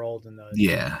of the world.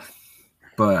 Yeah.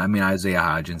 But, I mean, Isaiah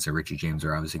Hodgins and Richie James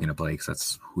are obviously going to play because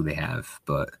that's who they have.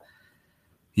 But,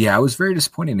 yeah, I was very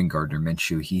disappointed in Gardner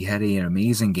Minshew. He had an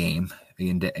amazing game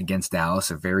against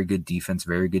Dallas, a very good defense,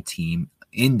 very good team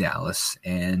in Dallas.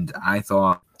 And I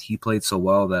thought he played so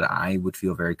well that I would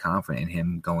feel very confident in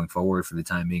him going forward for the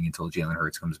time being until Jalen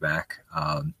Hurts comes back.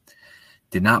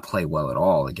 Did not play well at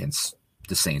all against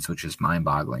the Saints, which is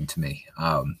mind-boggling to me.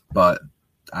 But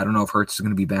I don't know if Hurts is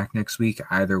going to be back next week.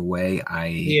 Either way,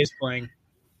 he is playing.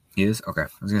 He is? Okay. I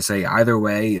was going to say, either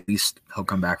way, at least he'll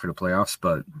come back for the playoffs.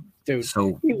 But, dude,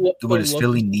 so does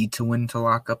Philly need to win to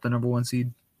lock up the number 1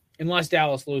 seed? Unless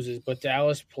Dallas loses. But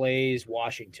Dallas plays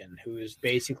Washington, who is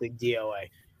basically DOA.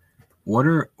 What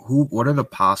are the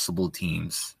possible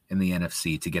teams in the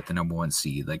NFC to get the number 1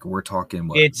 seed? Like, we're talking,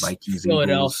 it's Vikings,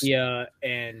 Philadelphia, Eagles?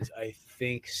 and I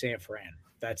think San Fran.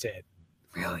 That's it.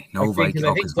 Really? No Vikings?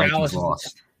 Because Vikings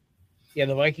lost. Yeah,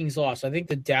 the Vikings lost. I think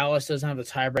the Dallas doesn't have the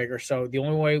tiebreaker. So the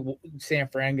only way San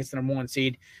Fran gets the number 1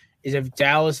 seed is if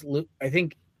Dallas. I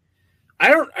think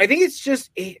it's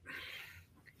just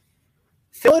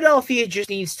Philadelphia just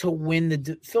needs to win.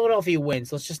 Philadelphia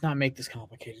wins. Let's just not make this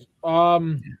complicated. All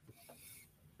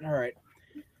right.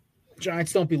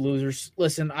 Giants, don't be losers.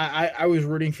 Listen, I was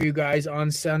rooting for you guys on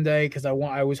Sunday because I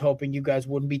was hoping you guys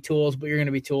wouldn't be tools, but you're going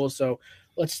to be tools. So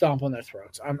let's stomp on their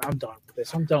throats. I'm done with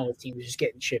this. I'm done with teams just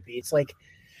getting chippy. It's like,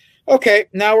 okay,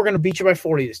 now we're going to beat you by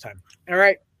 40 this time. All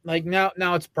right? Like, now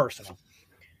it's personal.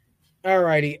 All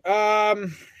righty.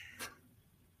 Let's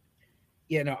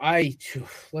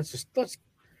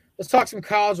talk some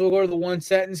college. We'll go to the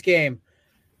 1-sentence game.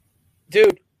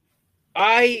 Dude,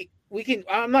 I'm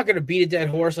not going to beat a dead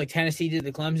horse like Tennessee did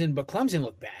to Clemson, but Clemson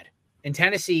looked bad. And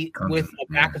Tennessee, with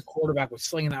a backup quarterback, was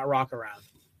slinging that rock around.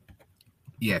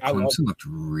 Yeah, Clemson looked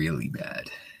really bad.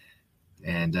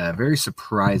 And very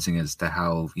surprising as to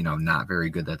how, not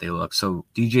very good that they look. So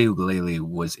DJ Ugalele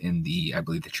was in I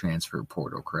believe, the transfer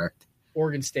portal, correct?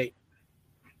 Oregon State.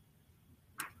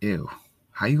 Ew.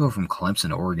 How you go from Clemson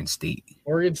to Oregon State?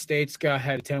 Oregon State's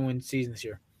had a 10-win season this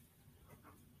year.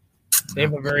 They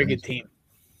have a very good team.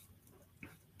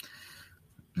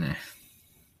 Nah.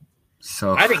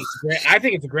 So I think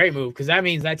it's a great move because that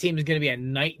means that team is going to be a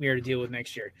nightmare to deal with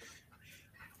next year.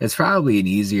 It's probably an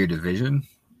easier division,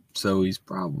 so he's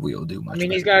probably will do much. I mean,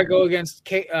 he's got to go against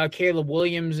Caleb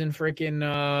Williams and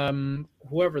freaking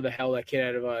whoever the hell that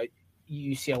kid out of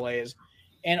UCLA is,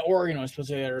 and Oregon was supposed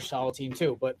to be a solid team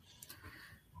too. But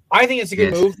I think it's a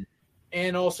good move,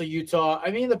 and also Utah.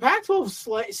 I mean, the Pac-12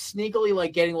 sneakily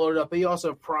like getting loaded up, but you also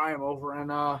have Prime over in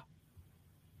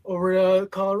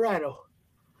Colorado.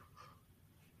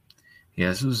 Yeah,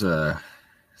 this was an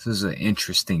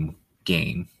interesting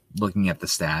game. Looking at the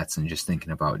stats and just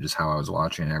thinking about just how I was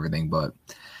watching and everything, but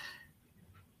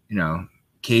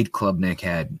Cade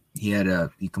Klubnik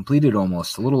he completed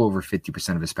almost a little over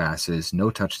 50% of his passes, no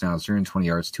touchdowns, 320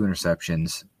 yards, 2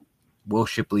 interceptions. Will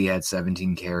Shipley had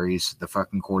 17 carries. The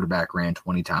fucking quarterback ran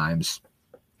 20 times.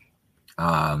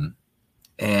 And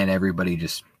everybody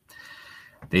just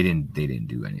they didn't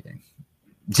do anything.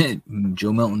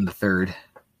 Joe Milton III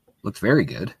looked very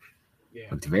good. Yeah.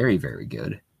 Looked very, very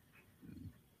good.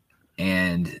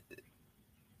 And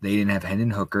they didn't have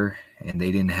Hendon Hooker, and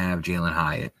they didn't have Jalen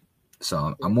Hyatt.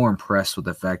 So I'm more impressed with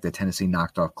the fact that Tennessee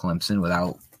knocked off Clemson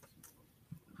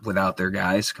without their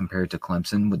guys compared to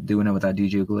Clemson with doing it without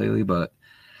DJ Ugalele. But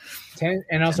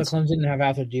Clemson didn't have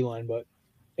Arthur D-line, but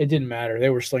it didn't matter. They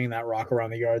were slinging that rock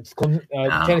around the yards.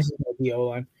 Tennessee had the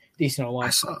O-line. Decent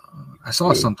O-line. I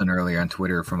saw something earlier on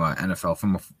Twitter from a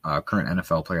current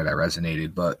NFL player that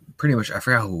resonated, but pretty much I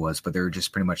forgot who it was, but they were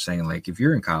just pretty much saying like if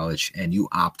you're in college and you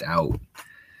opt out,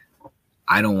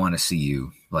 I don't want to see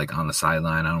you like on the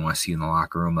sideline. I don't want to see you in the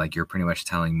locker room. Like you're pretty much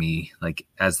telling me like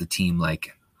as the team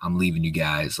like I'm leaving you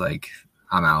guys. Like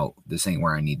I'm out. This ain't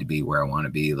where I need to be. Where I want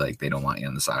to be. Like they don't want you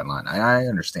on the sideline. I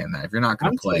understand that if you're not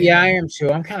going to play. Yeah, I am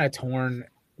too. I'm kind of torn,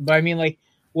 but I mean like.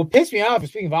 What pissed me off,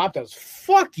 speaking of opt-outs,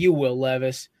 fuck you, Will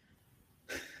Levis.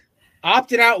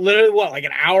 Opted out literally, like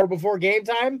an hour before game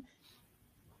time?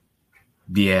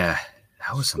 Yeah.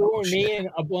 That was some bullshit. Me and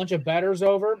a bunch of bettors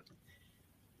over.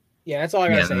 Yeah, that's all I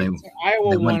got to say.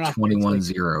 Iowa won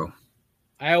 21-0.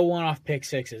 Iowa won off pick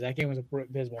sixes. That game was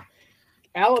abysmal.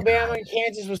 Alabama and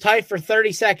Kansas was tight for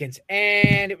 30 seconds,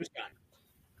 and it was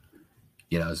done.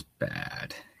 Yeah, that was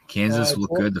bad. Kansas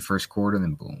looked good the first quarter,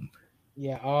 then boom.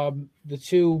 Yeah, the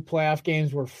 2 playoff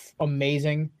games were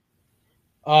amazing.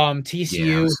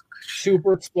 TCU,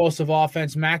 super explosive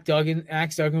offense. Max Duggan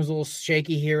was a little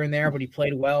shaky here and there, but he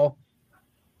played well.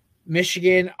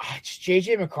 Michigan,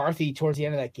 JJ McCarthy towards the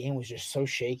end of that game was just so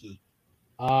shaky.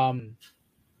 Both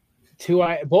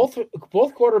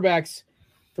quarterbacks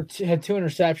had 2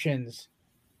 interceptions.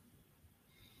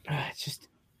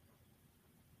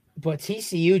 But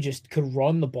TCU just could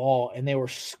run the ball, and they were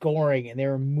scoring, and they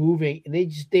were moving, and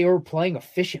they were playing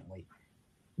efficiently.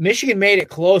 Michigan made it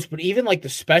close, but even like the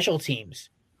special teams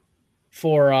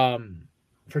for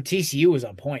TCU was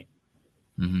on point.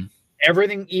 Mm-hmm.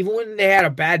 Everything, even when they had a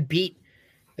bad beat,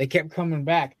 they kept coming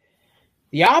back.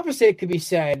 The opposite could be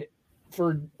said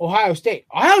for Ohio State.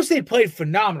 Ohio State played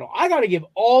phenomenal. I got to give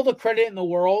all the credit in the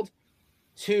world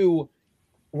to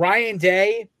Ryan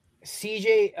Day,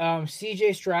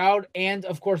 CJ Stroud, and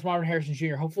of course Marvin Harrison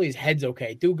Jr. Hopefully his head's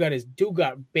okay. Dude got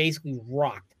basically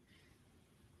rocked.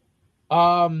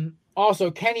 Also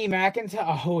Kenny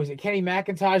McIntosh. Kenny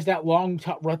McIntosh, that long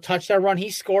touchdown run? He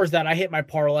scores that. I hit my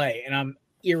parlay, and I'm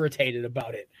irritated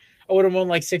about it. I would have won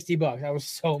like $60. I was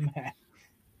so mad.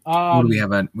 What do we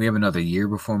have? We have another year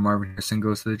before Marvin Harrison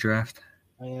goes to the draft.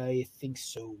 I think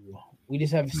so. We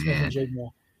just have Smith and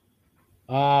Jigma.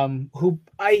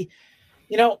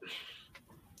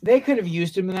 They could have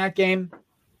used him in that game.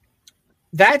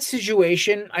 That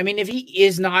situation, I mean, if he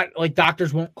is not, like,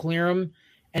 doctors won't clear him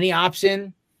and he opts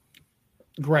in,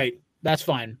 great. That's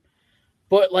fine.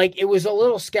 But, like, it was a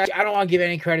little sketchy. I don't want to give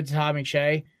any credit to Todd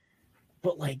McShay,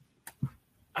 but, like,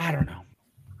 I don't know.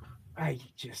 I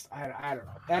don't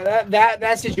know.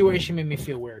 That situation made me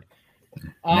feel weird.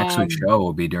 Next week's show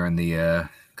will be during the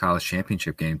college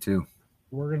championship game, too.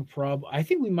 We're going to I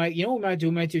think we might,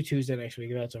 we might do Tuesday next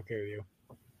week, if that's okay with you.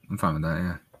 I'm fine with that,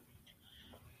 yeah.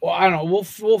 Well, I don't know.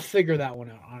 We'll figure that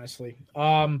one out, honestly.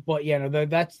 But yeah, no,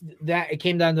 that's it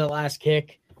came down to the last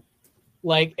kick.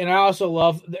 Like, and I also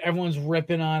love everyone's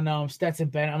ripping on Stetson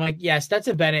Bennett. I'm like, yeah,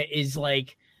 Stetson Bennett is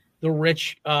like the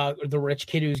rich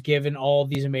kid who's given all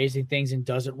these amazing things and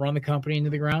doesn't run the company into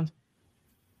the ground.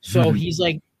 So he's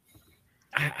like,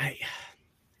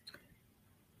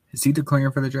 Is he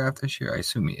declaring for the draft this year? I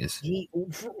assume he is.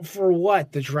 For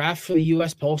what? The draft for the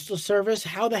U.S. Postal Service?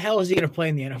 How the hell is he going to play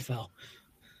in the NFL?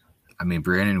 I mean,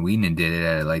 Brandon Weeden did it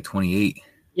at like 28.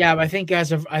 Yeah, but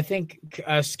I think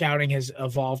scouting has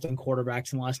evolved in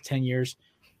quarterbacks in the last 10 years.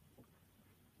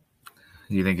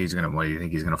 You think he's gonna? What do you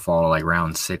think he's gonna fall like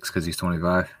round 6 because he's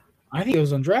 25? I think he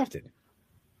was undrafted.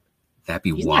 That'd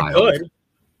be He's wild. Not good.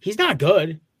 He's not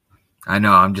good. I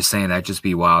know. I'm just saying that'd just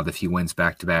be wild if he wins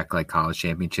back-to-back like college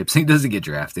championships. He doesn't get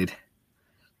drafted.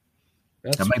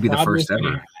 That might be the first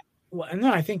ever. Well,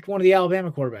 no, I think one of the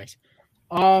Alabama quarterbacks.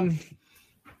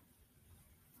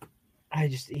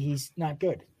 He's not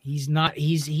good. He's not.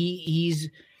 He's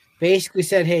basically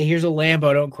said, "Hey, here's a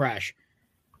Lambo. Don't crash."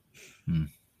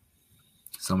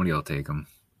 Somebody will take him.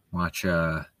 Watch.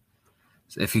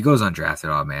 If he goes undrafted,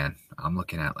 oh man, I'm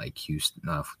looking at like Houston.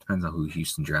 Depends on who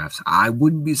Houston drafts. I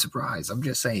wouldn't be surprised. I'm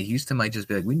just saying Houston might just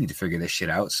be like, we need to figure this shit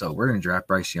out. So we're gonna draft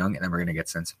Bryce Young, and then we're gonna get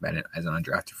Stetson Bennett as an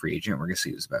undrafted free agent. We're gonna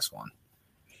see who's the best one.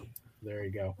 There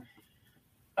you go.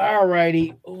 All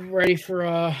righty, ready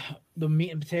for the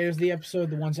meat and potatoes of the episode,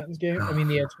 the 1-sentence game. I mean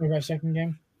the 25-second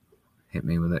game. Hit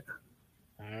me with it.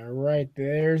 All right,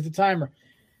 there's the timer.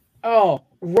 Oh,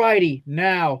 righty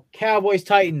now, Cowboys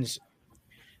Titans.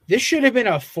 This should have been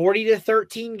a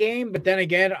 40-13 game, but then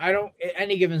again, I don't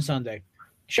any given Sunday.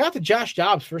 Shout out to Josh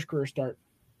Dobbs, first career start.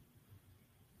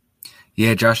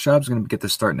 Yeah, Josh Dobbs is going to get the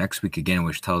start next week again,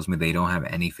 which tells me they don't have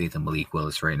any faith in Malik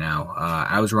Willis right now.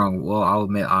 I was wrong. Well, I'll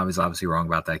admit I was obviously wrong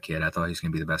about that kid. I thought he was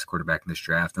going to be the best quarterback in this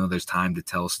draft. I know there's time to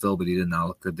tell still, but he did not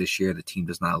look good this year. The team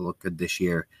does not look good this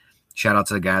year. Shout out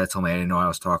to the guy that told me I didn't know what I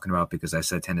was talking about because I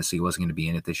said Tennessee wasn't going to be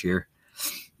in it this year.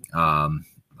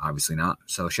 Obviously not.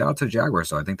 So shout out to the Jaguars.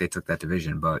 So I think they took that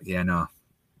division, but yeah, no.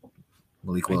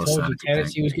 Malik Willis. I told you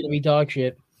Tennessee was going to be dog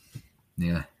shit.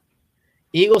 Yeah.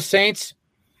 Eagles Saints.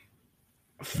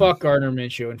 Fuck Gardner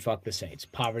Minshew and fuck the Saints.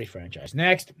 Poverty franchise.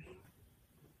 Next.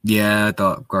 Yeah, I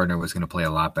thought Gardner was going to play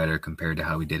a lot better compared to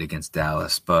how he did against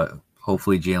Dallas, but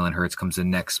hopefully Jalen Hurts comes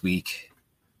in next week.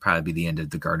 Probably be the end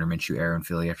of the Gardner Minshew era in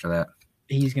Philly after that.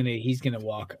 He's gonna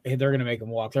walk. They're gonna make him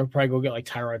walk. They'll probably go get like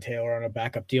Tyrod Taylor on a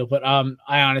backup deal. But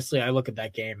I look at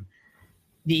that game.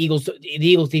 The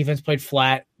Eagles defense played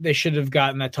flat. They should have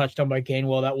gotten that touchdown by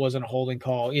Gainwell. That wasn't a holding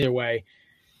call either way.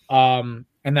 And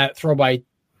that throw by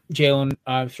Jalen,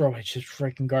 throw by just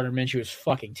freaking Gardner Minshew was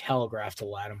fucking telegraphed to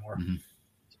Lattimore. Mm-hmm.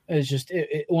 It's just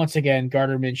once again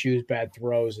Gardner Minshew's bad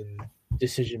throws and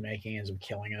decision making ends up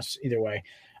killing us either way.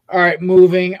 All right,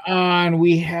 moving on.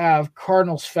 We have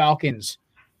Cardinals Falcons.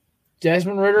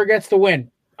 Desmond Ridder gets the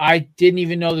win. I didn't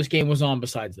even know this game was on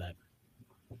besides that.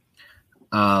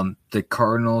 The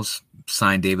Cardinals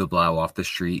signed David Blau off the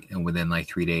street, and within like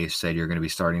 3 days said you're going to be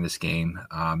starting this game.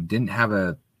 Didn't have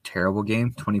a terrible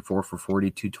game, 24 for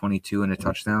 40, 222 and a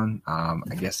touchdown.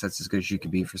 I guess that's as good as you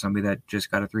could be for somebody that just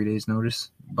got a 3 days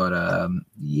notice. But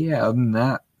yeah, other than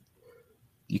that,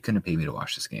 you couldn't have paid me to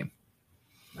watch this game.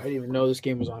 I didn't even know this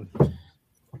game was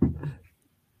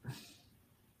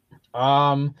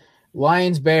on.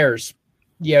 Lions Bears.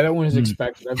 Yeah, that one is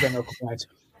expected. I've got no complaints.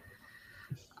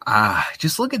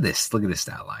 Just look at this. Look at this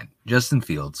stat line. Justin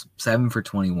Fields, 7 for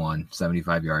 21,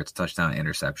 75 yards, touchdown,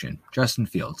 interception. Justin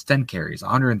Fields, 10 carries,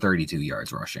 132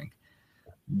 yards rushing.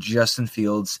 Justin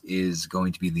Fields is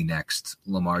going to be the next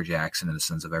Lamar Jackson in the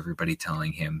sense of everybody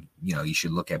telling him, you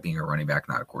should look at being a running back,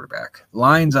 not a quarterback.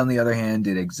 Lions, on the other hand,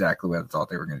 did exactly what I thought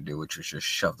they were going to do, which was just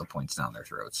shove the points down their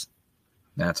throats.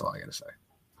 That's all I got to say.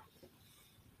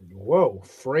 Whoa,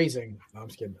 phrasing. No, I'm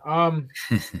just kidding.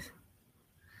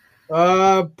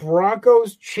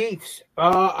 Broncos Chiefs.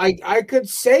 I could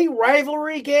say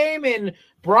rivalry game in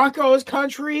Broncos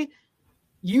country.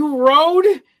 You rode,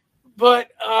 but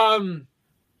I don't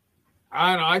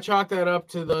know. I chalk that up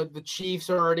to the Chiefs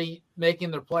already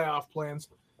making their playoff plans.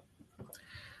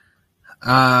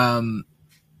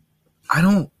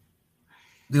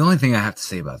 The only thing I have to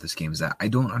say about this game is that I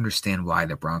don't understand why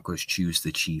the Broncos choose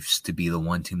the Chiefs to be the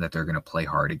one team that they're going to play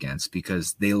hard against,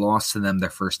 because they lost to them their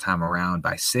first time around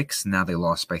by 6. Now they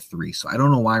lost by 3. So I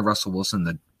don't know why Russell Wilson,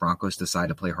 the Broncos, decide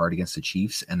to play hard against the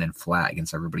Chiefs and then flat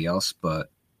against everybody else. But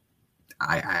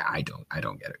I don't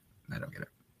get it. I don't get it.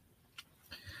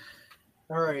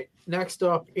 All right. Next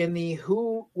up in the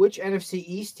which NFC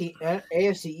East team,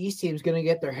 AFC East team is going to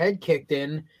get their head kicked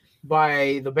in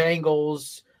by the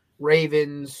Bengals,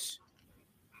 Ravens,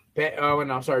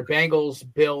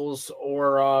 Bengals, Bills,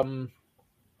 or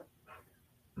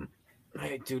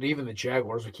even the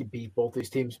Jaguars will keep beat both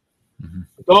these teams. Mm-hmm.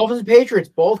 Dolphins, Patriots,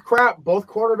 both crap, both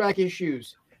quarterback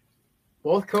issues.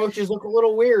 Both coaches look a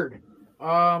little weird.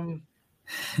 Both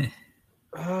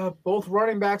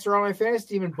running backs are on my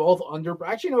fantasy team and both under.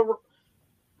 Actually,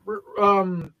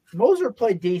 no. Moser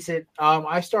played decent.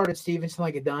 I started Stevenson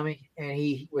like a dummy, and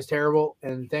he was terrible.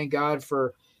 And thank God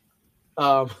for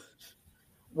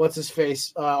what's his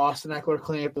face? Austin Eckler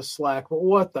cleaning up the slack. But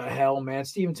what the hell, man?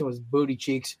 Stevenson was booty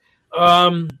cheeks.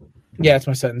 Yeah, that's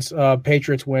my sentence.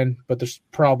 Patriots win, but there's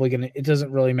probably it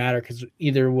doesn't really matter because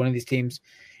either one of these teams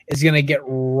is gonna get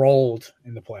rolled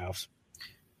in the playoffs.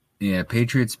 Yeah,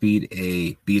 Patriots beat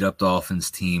a beat-up Dolphins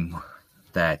team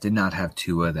that did not have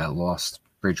Tua, that lost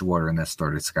Bridgewater, and that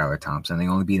started Skylar Thompson. They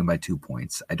only beat him by 2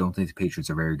 points. I don't think the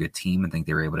Patriots are a very good team. I think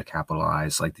they were able to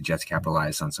capitalize, like the Jets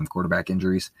capitalized on some quarterback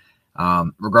injuries.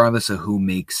 Regardless of who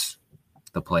makes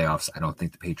the playoffs, I don't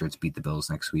think the Patriots beat the Bills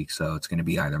next week, so it's going to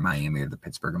be either Miami or the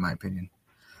Pittsburgh, in my opinion.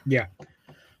 Yeah.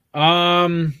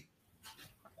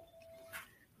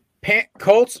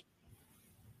 Colts,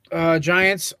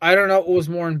 Giants, I don't know what was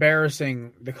more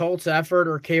embarrassing, the Colts' effort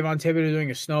or Kayvon Thibodeau doing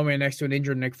a snowman next to an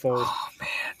injured Nick Foles. Oh, man,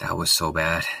 that was so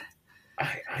bad.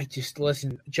 I just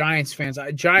listen, Giants fans,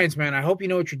 man, I hope you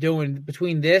know what you're doing.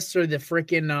 Between this or the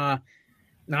freaking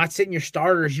not sitting your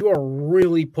starters, you are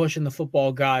really pushing the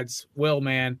football gods' will,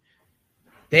 man.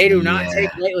 They do not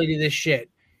take lightly to this shit.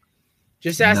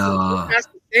 Just ask the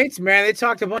Saints, man. They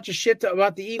talked a bunch of shit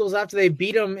about the Eagles after they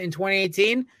beat them in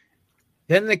 2018.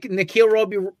 Then the Nikhil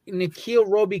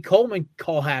Roby Coleman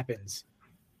call happens.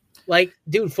 Like,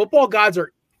 dude, football gods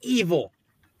are evil.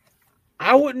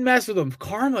 I wouldn't mess with them.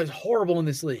 Karma is horrible in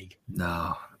this league.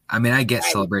 No. I mean, I get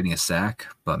celebrating a sack,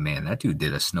 but, man, that dude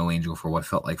did a snow angel for what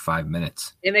felt like 5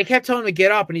 minutes. And they kept telling him to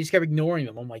get up, and he just kept ignoring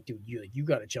them. I'm like, dude, you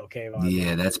got to chill, Kayvon.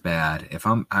 Yeah, that's bad. If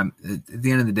I'm at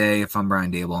the end of the day, if I'm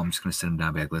Brian Dable, I'm just going to sit him down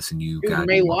and be like, listen, you got to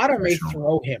be more professional. May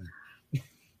throw him.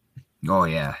 Oh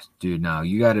yeah, dude. No,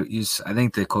 you got to use. I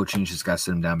think the coaching just got to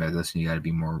sit him down. But listen, you got to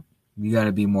be more. You got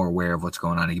to be more aware of what's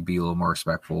going on. And be a little more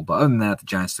respectful. But other than that, the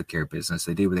Giants took care of business.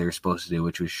 They did what they were supposed to do,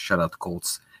 which was shut out the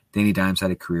Colts. Danny Dimes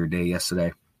had a career day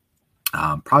yesterday.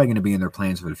 Probably going to be in their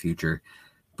plans for the future,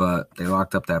 but they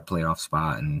locked up that playoff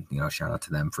spot. And shout out to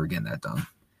them for getting that done.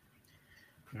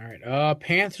 All right,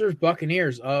 Panthers,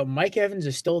 Buccaneers. Mike Evans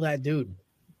is still that dude.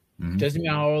 Mm-hmm. Doesn't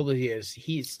matter how old he is.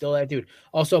 He's still that dude.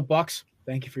 Also, Bucks.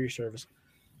 Thank you for your service.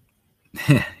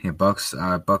 Yeah, Bucks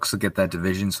will get that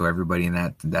division, so everybody in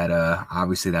that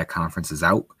obviously that conference is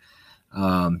out.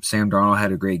 Sam Darnold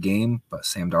had a great game, but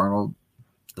Sam Darnold,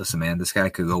 listen, man, this guy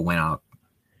could go win out.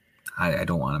 I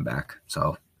don't want him back.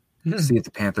 So see if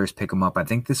the Panthers pick him up. I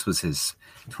think this was his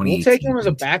 2018. We'll take him as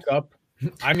a backup.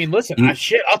 I mean, listen,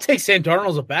 I'll take Sam Darnold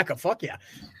as a backup. Fuck yeah.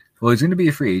 Well, he's going to be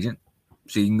a free agent.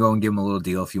 So you can go and give him a little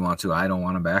deal if you want to. I don't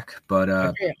want him back, but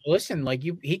okay, listen, like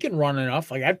he can run enough.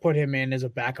 Like I'd put him in as a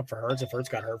backup for Hurts if Hurts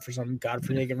got hurt for some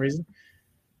godforsaken reason.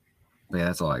 But yeah,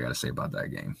 that's all I got to say about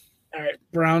that game. All right,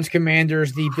 Browns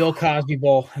Commanders, the Bill Cosby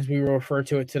Bowl, as we refer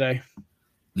to it today.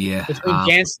 Yeah,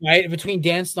 between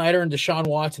Dan Snyder and Deshaun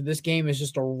Watson, this game is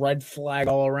just a red flag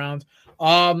all around.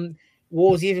 What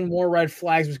was even more red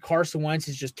flags was Carson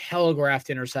Wentz's just telegraphed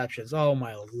interceptions. Oh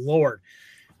my Lord.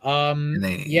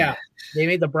 They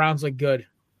made the Browns look good.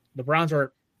 The Browns are an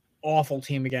awful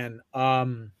team again.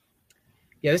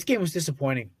 This game was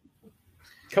disappointing.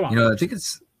 Come on. I think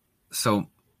it's so.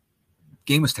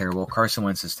 Game was terrible. Carson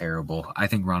Wentz is terrible. I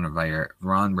think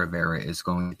Ron Rivera is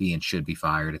going to be and should be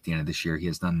fired at the end of this year. He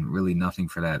has done really nothing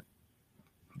for that.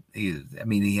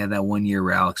 He had that 1 year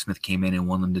where Alex Smith came in and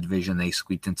won them the division. They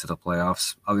squeaked into the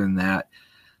playoffs. Other than that,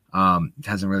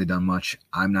 hasn't really done much.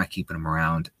 I'm not keeping him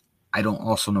around. I don't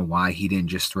also know why he didn't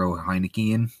just throw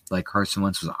Heineke in. Like Carson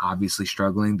Wentz was obviously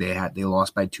struggling. They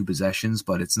lost by 2 possessions,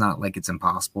 but it's not like it's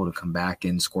impossible to come back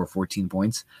and score 14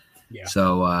 points. Yeah.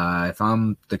 So if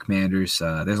I'm the Commanders,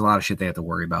 there's a lot of shit they have to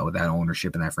worry about with that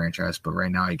ownership and that franchise. But right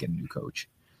now, I get a new coach.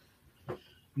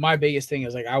 My biggest thing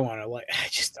is I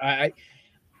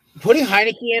putting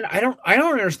Heineke in. I don't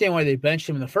understand why they benched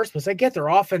him in the first place. I get their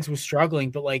offense was struggling,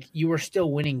 but like you were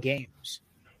still winning games.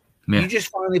 Yeah. You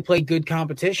just finally played good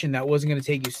competition that wasn't going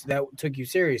to took you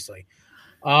seriously.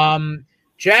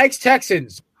 Jags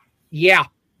Texans, yeah.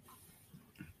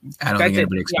 I don't think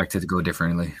anybody expected to go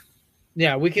differently.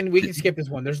 Yeah, we can skip this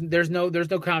one. There's no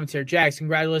commentary. Jags,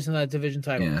 congratulations on that division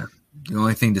title. Yeah. The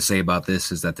only thing to say about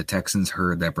this is that the Texans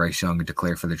heard that Bryce Young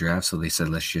declared for the draft, so they said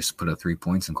let's just put up 3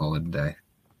 points and call it a day.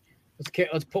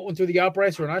 Let's put one through the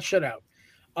outright so we're not shut out.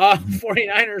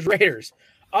 49ers Raiders.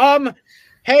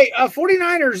 Hey,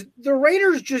 49ers, the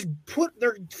Raiders just put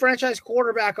their franchise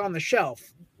quarterback on the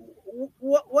shelf.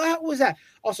 What was that?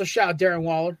 Also, shout out Darren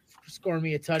Waller for scoring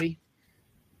me a tutty.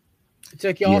 It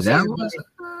took you all that was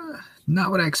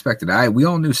not what I expected. We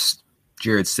all knew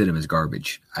Jarrett Stidham is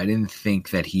garbage. I didn't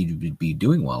think that he would be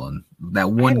doing well in that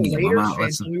one game.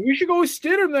 We should go with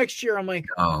Stidham next year. I'm like,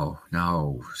 oh,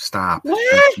 no, stop.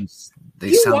 What?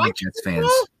 They sound like Jets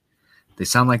fans. They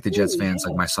sound like the Jets fans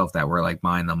like myself that were like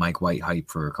buying the Mike White hype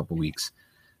for a couple weeks.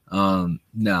 No.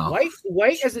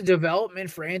 White as a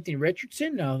development for Anthony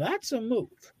Richardson? No, that's a move.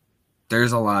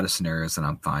 There's a lot of scenarios that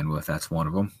I'm fine with. That's one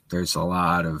of them. There's a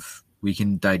lot of – we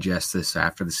can digest this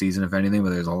after the season, if anything,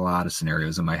 but there's a lot of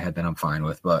scenarios in my head that I'm fine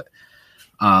with. But,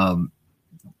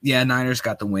 Niners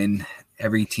got the win.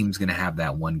 Every team's going to have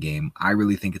that one game. I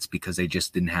really think it's because they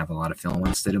just didn't have a lot of film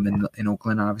on Stidham in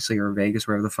Oakland, obviously, or Vegas,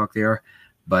 wherever the fuck they are.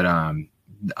 But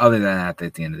other than that,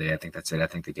 at the end of the day, I think that's it. I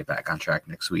think they get back on track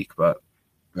next week, but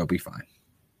they'll be fine.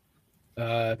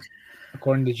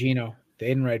 According to Gino, they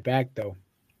didn't write back, though.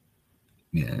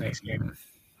 Yeah. Next game.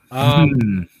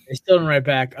 They still didn't write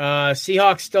back.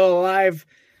 Seahawks still alive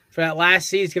for that last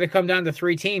seed. It's going to come down to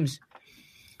 3 teams.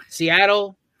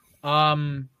 Seattle,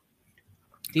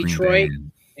 Detroit,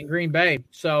 and Green Bay.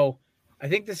 So I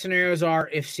think the scenarios are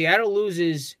if Seattle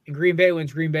loses and Green Bay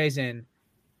wins, Green Bay's in.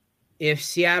 If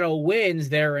Seattle wins,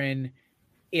 they're in.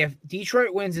 If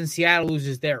Detroit wins and Seattle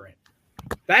loses, they're in.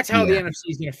 That's how the NFC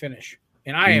is going to finish.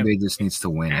 And Green Bay just needs to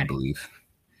win, I believe.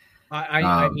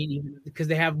 I mean, because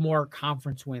they have more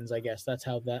conference wins, I guess. That's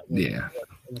how that works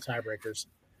in the tiebreakers.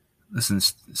 Listen,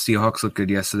 Seahawks looked good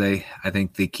yesterday. I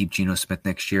think they keep Geno Smith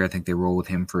next year. I think they roll with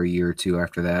him for a year or two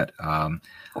after that.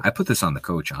 I put this on the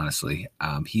coach, honestly.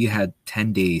 He had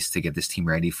 10 days to get this team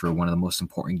ready for one of the most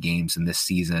important games in this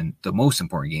season, the most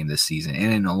important game this season,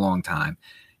 and in a long time.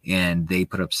 And they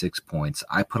put up 6 points.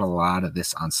 I put a lot of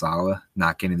this on Saleh,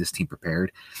 not getting this team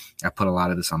prepared. I put a lot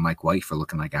of this on Mike White for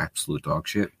looking like absolute dog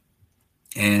shit.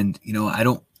 And,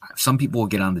 some people will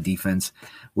get on the defense.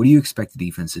 What do you expect the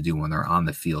defense to do when they're on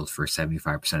the field for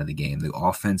 75% of the game? The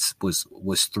offense was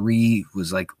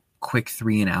like quick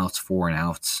 3 and outs, 4 and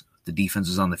outs. The defense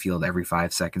was on the field every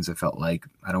 5 seconds. It felt like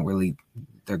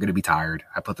they're going to be tired.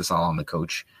 I put this all on the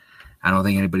coach. I don't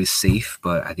think anybody's safe,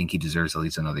 but I think he deserves at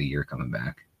least another year coming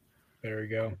back. There we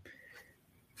go.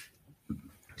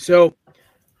 So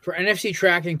for NFC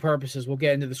tracking purposes, we'll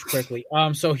get into this quickly.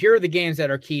 So here are the games that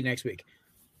are key next week.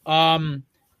 Titans,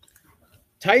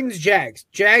 Jags.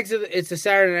 It's a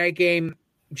Saturday night game.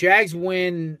 Jags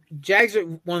won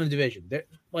the division. The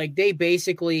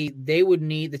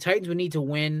Titans would need to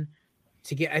win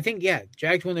to get, I think,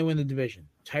 Jags win, they win the division.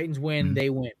 Titans win,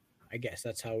 they win. I guess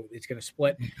that's how it's going to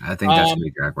split. I think that's going to be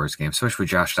a Jaguars game, especially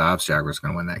with Josh Dobbs. Jaguars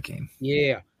going to win that game.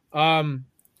 Yeah.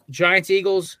 Giants,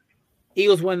 Eagles.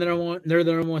 Eagles win. They're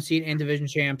the number one seed and division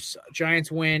champs.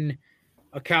 Giants win.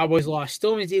 a Cowboys loss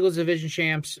still means Eagles division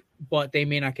champs, but they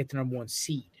may not get the number 1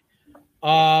 seed.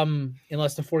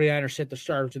 Unless the 49ers sit the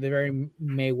starters, which they very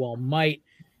may well might.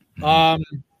 Bengals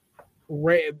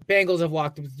have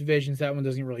locked up the divisions. That one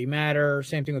doesn't really matter.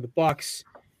 Same thing with the Bucks.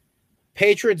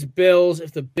 Patriots, Bills.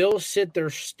 If the Bills sit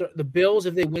the Bills,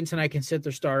 if they win tonight, can sit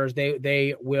their starters.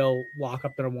 They will lock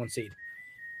up the number 1 seed.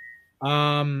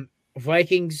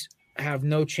 Vikings have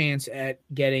no chance at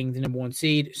getting the number 1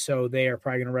 seed, so they are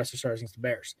probably going to rest the stars against the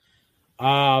Bears.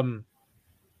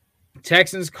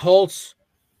 Texans, Colts.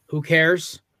 Who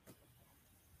cares?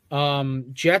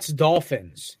 Jets,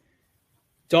 Dolphins.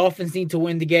 Dolphins need to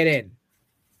win to get in.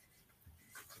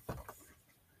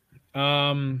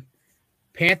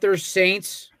 Panthers,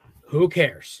 Saints. Who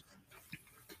cares?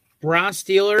 Browns,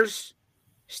 Steelers.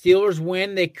 Steelers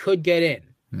win. They could get in.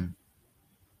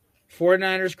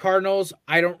 49ers, Cardinals.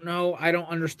 I don't know. I don't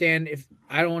understand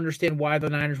why the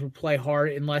Niners would play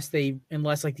hard unless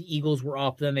like the Eagles were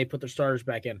up, then they put their starters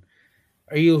back in.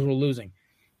 Or Eagles were losing.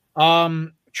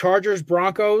 Chargers,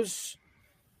 Broncos.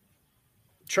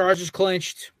 Chargers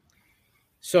clinched.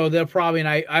 So they'll probably,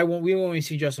 and we won't even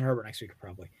see Justin Herbert next week,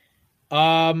 probably.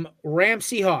 Rams,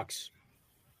 Seahawks.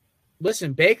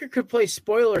 Listen, Baker could play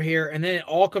spoiler here, and then it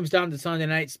all comes down to Sunday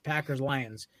night's Packers,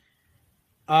 Lions.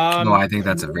 No, I think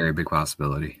that's a very big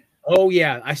possibility. Oh,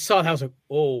 yeah. I saw that. I was like,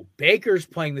 oh, Baker's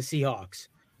playing the Seahawks.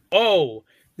 Oh,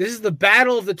 this is the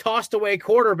battle of the tossed away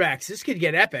quarterbacks. This could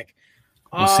get epic.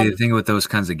 Well, see, the thing with those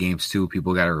kinds of games, too,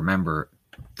 people got to remember,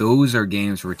 those are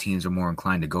games where teams are more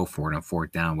inclined to go for it on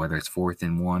 4th down, whether it's 4th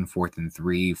and 1, 4th and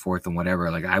 3, 4th and whatever.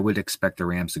 Like, I would expect the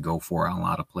Rams to go for it on a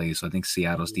lot of plays. So I think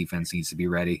Seattle's defense needs to be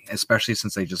ready, especially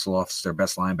since they just lost their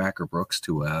best linebacker, Brooks,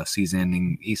 to a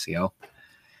season-ending ACL.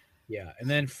 Yeah, and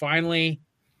then finally,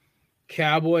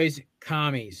 Cowboys,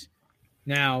 Commies.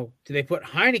 Now, do they put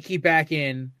Heineke back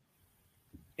in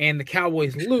and the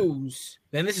Cowboys lose,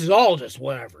 then this is all just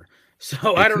whatever.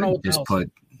 So I don't know what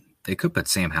they could put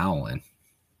Sam Howell in.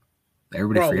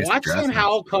 Everybody forgets watch Sam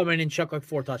Howell come in and chuck like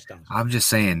 4 touchdowns. I'm just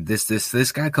saying,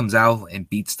 this guy comes out and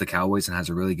beats the Cowboys and has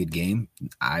a really good game.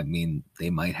 I mean, they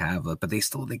might have, but they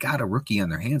got a rookie on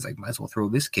their hands. Like, might as well throw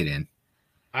this kid in.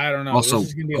 I don't know. Also, this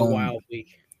is going to be a wild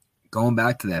week. Going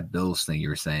back to that Bills thing you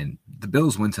were saying, the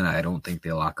Bills win tonight. I don't think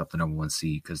they lock up the number 1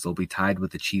 seed because they'll be tied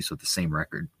with the Chiefs with the same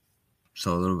record.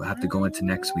 So they'll have to go into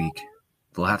next week.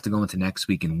 They'll have to go into next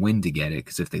week and win to get it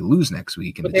because if they lose next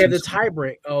week, but they have the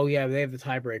tiebreak. Oh yeah, they have the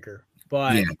tiebreaker.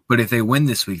 But if they win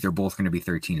this week, they're both going to be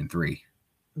 13-3.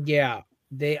 Yeah,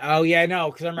 they. Oh yeah,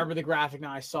 no, because I remember the graphic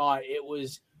now. I saw it. It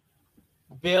was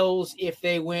Bills if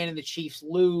they win and the Chiefs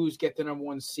lose, get the number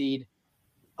 1 seed.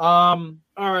 All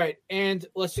right, and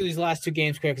let's do these last 2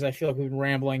 games quick because I feel like we've been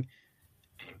rambling.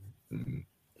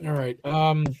 All right.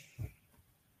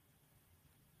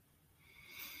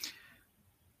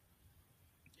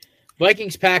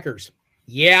 Vikings, Packers.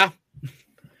 Yeah.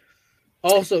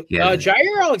 Also,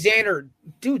 Jair Alexander,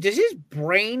 dude, does his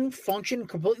brain function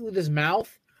completely with his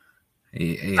mouth?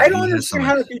 I don't understand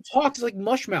how the dude talks. It's like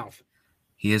mush mouth.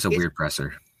 He has a weird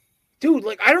presser. Dude,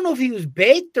 like, I don't know if he was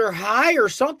baked or high or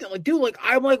something. Like, dude, like,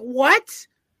 I'm like, what?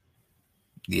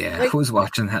 Yeah, like, I was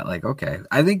watching that, like, okay.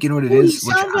 I think you know what it is.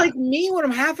 He sounds like me when I'm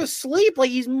half asleep.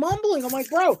 Like, he's mumbling. I'm like,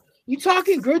 bro, you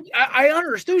talking good? I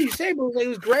understood what you say, but it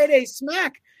was grade A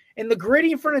smack. And the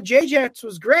gritty in front of J-Jets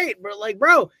was great. But, like,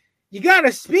 bro, you got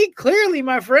to speak clearly,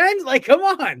 my friend. Like, come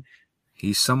on.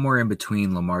 He's somewhere in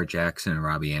between Lamar Jackson and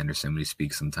Robbie Anderson when he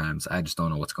speaks sometimes. I just don't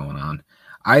know what's going on.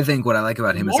 I think what I like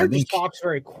about him is he talks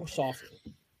very softly.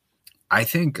 I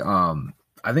think not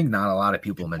a lot of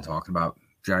people have been talking about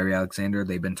Jair Alexander.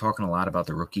 They've been talking a lot about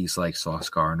the rookies like Sauce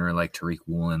Gardner, like Tariq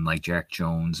Woolen, like Jack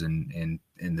Jones and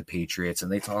the Patriots.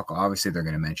 And they talk, obviously they're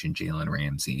going to mention Jalen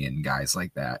Ramsey and guys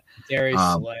like that. Darius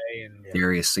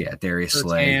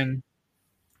Slay.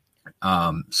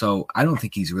 So I don't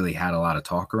think he's really had a lot of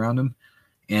talk around him.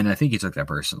 And I think he took that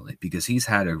personally because he's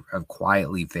had a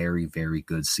quietly very, very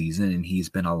good season, and he's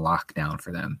been a lockdown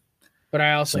for them. But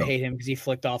I also hate him because he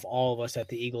flicked off all of us at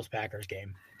the Eagles-Packers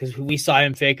game because we saw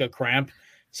him fake a cramp,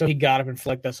 so he got up and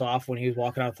flicked us off when he was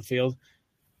walking out the field.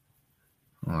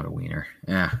 What a wiener.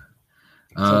 Yeah.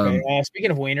 Okay.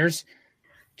 Speaking of wieners,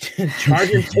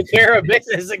 Chargers took care of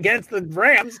business against the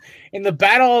Rams in the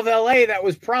Battle of L.A. that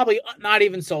was probably not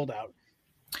even sold out.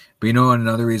 But you know,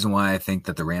 another reason why I think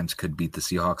that the Rams could beat the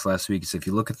Seahawks last week is if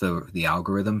you look at the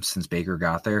algorithm since Baker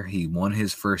got there, he won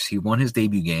his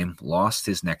debut game, lost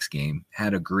his next game,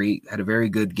 had a very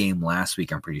good game last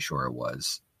week, I'm pretty sure it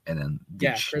was, and then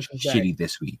shitty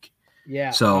this week.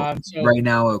 Yeah. So right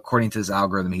now, according to his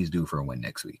algorithm, he's due for a win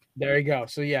next week. There you go.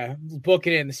 So yeah, book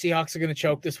it in. The Seahawks are going to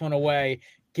choke this one away.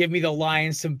 Give me the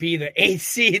Lions to be the 8th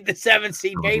seed, the 7th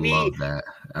seed, baby. I would love that.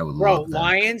 I would Bro, love that.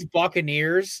 Lions,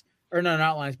 Buccaneers, or no,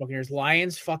 not Lions, Buccaneers.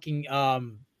 Lions, fucking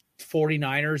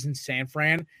 49ers in San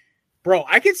Fran. Bro,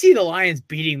 I could see the Lions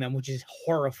beating them, which is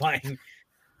horrifying.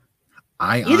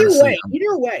 Either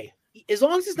way, as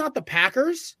long as it's not the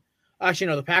Packers. Actually,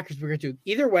 no, the Packers we're going to.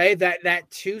 Either way, that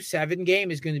 2-7 game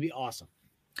is going to be awesome.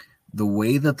 The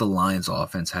way that the Lions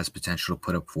offense has potential to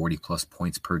put up 40+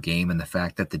 points per game, and the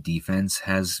fact that the defense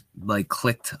has like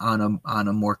clicked on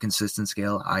a more consistent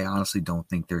scale, I honestly don't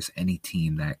think there's any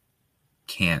team that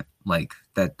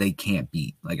they can't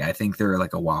beat. Like, I think they're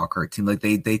like a wild card team. Like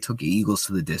they took Eagles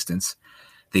to the distance.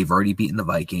 They've already beaten the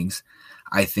Vikings.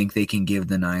 I think they can give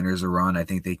the Niners a run. I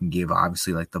think they can give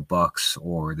obviously like the Bucks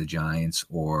or the Giants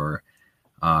or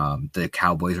the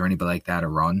Cowboys or anybody like that a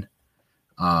run.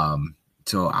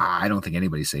 So I don't think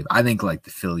anybody's safe. I think like the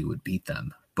Philly would beat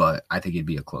them, but I think it'd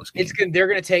be a close game. They're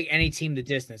going to take any team the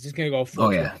distance. It's going to go full. Oh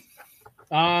yeah.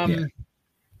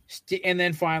 And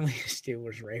then finally,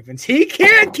 Steelers Ravens. He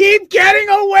can't keep getting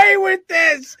away with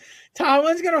this.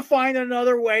 Tomlin's going to find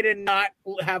another way to not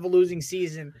have a losing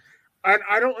season.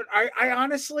 I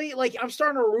honestly, like, I'm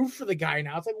starting to root for the guy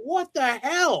now. It's like, what the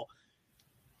hell?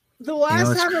 The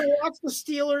last time I watched the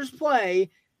Steelers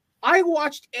play, I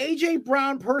watched A.J.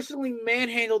 Brown personally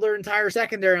manhandle their entire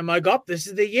secondary. I'm like, this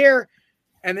is the year.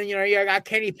 And then, I got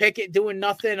Kenny Pickett doing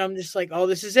nothing. I'm just like,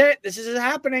 this is it. This is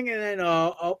happening. And then,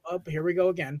 here we go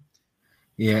again.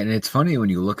 Yeah, and it's funny when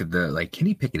you look at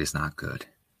Kenny Pickett is not good.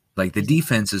 Like, the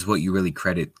defense is what you really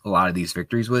credit a lot of these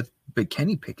victories with. But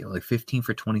Kenny Pickett, 15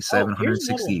 for 27,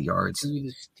 168 yards. Do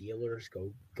the Steelers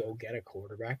go get a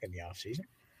quarterback in the offseason?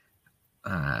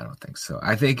 I don't think so.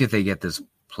 I think if they get this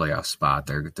playoff spot,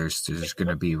 there's going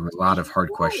to be a lot of hard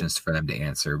questions for them to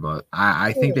answer. But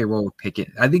I think they roll with Pickett.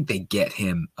 I think they get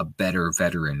him a better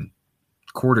veteran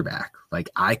quarterback. Like,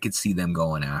 I could see them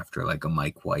going after like a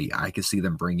Mike White. I could see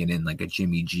them bringing in like a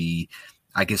Jimmy G.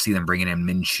 I could see them bringing in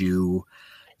Minshew,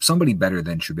 somebody better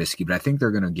than Trubisky. But I think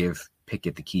they're going to give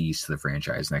Pickett the keys to the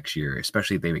franchise next year,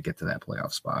 especially if they would get to that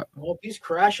playoff spot. Well, he's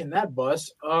crashing that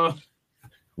bus.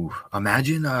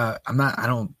 Imagine.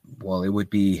 It would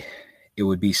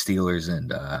be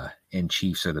Steelers and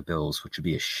Chiefs or the Bills, which would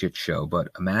be a shit show. But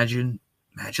imagine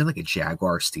like a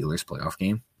Jaguar Steelers playoff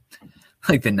game,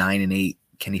 like the 9-8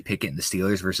 Kenny Pickett and the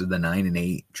Steelers versus the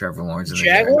 9-8 Trevor Lawrence. And the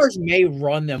Jaguars may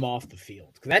run them off the field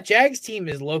because that Jags team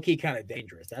is low key kind of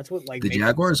dangerous. That's what the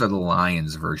Jaguars are the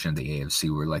Lions version of the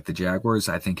AFC, where like the Jaguars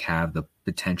I think have the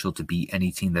potential to beat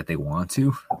any team that they want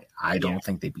to. I don't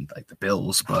think they beat like the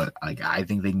Bills, but like I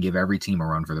think they can give every team a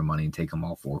run for their money and take them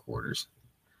all 4 quarters.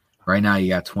 Right now, you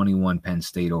got 21 Penn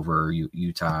State over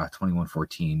Utah,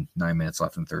 21-14, 9 minutes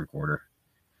left in the third quarter.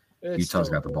 Utah's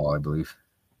got the ball, I believe.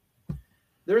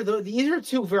 These are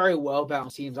two very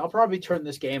well-balanced teams. I'll probably turn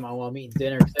this game on while I'm eating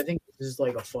dinner because I think this is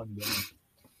like a fun game.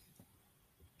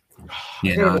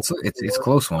 Yeah, no, it's a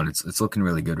close one. It's looking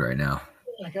really good right now.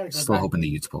 Still hoping the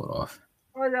Utes pull it off.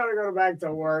 I gotta go back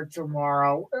to work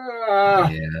tomorrow.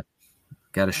 Yeah,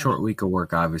 got a short week of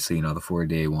work, obviously. The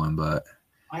 4-day one, but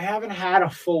I haven't had a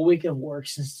full week of work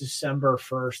since December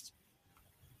 1st.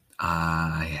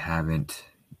 I haven't.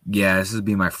 Yeah, this will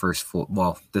be my first full.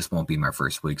 Well, this won't be my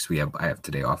first week. So I have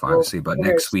today off, obviously, but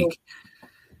next week.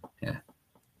 Yeah,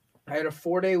 I had a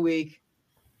 4-day week.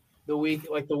 The week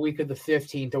of the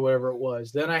 15th or whatever it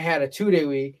was. Then I had a 2-day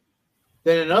week.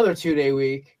 Then another 2-day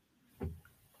week.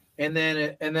 And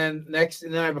then I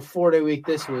have a 4-day week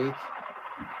this week.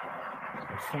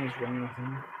 My phone's ringing with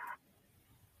me.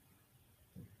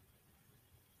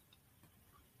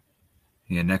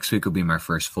 Yeah, next week will be my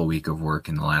first full week of work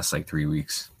in the last 3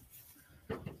 weeks.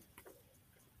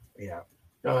 Yeah.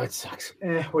 Oh, it sucks.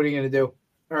 What are you gonna do?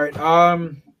 All right.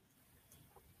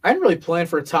 I didn't really plan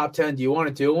for a top 10. Do you want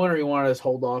to do one or you want to just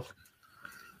hold off?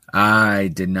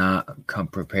 I did not come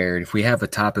prepared. If we have a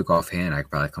topic offhand, I could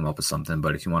probably come up with something.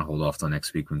 But if you want to hold off till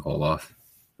next week, we can hold off.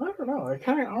 I don't know. I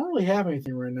don't really have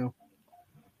anything right now.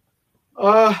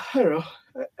 I don't know.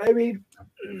 I mean,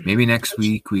 maybe next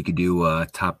week we could do a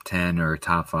top 10 or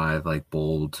top 5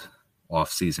 bold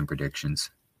off-season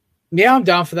predictions. Yeah, I'm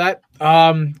down for that.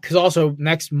 Because also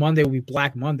next Monday will be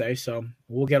Black Monday, so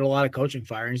we'll get a lot of coaching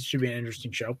firings. It should be an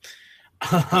interesting show.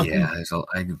 Yeah,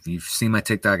 you've seen my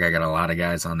TikTok. I got a lot of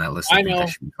guys on that list. I know. Think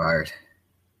they should be fired.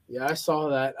 Yeah, I saw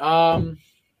that. I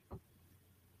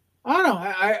don't know.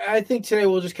 I think today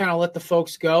we'll just kind of let the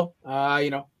folks go.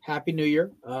 Happy New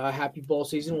Year. Happy bowl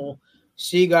season. We'll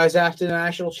see you guys after the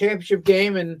national championship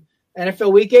game and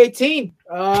NFL Week 18.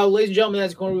 Ladies and gentlemen,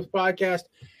 that's the Corner Booth Podcast.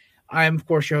 I am, of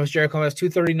course, your host, Jared Cole. That's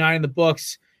 239 in the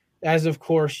books. That is, of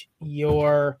course,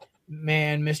 your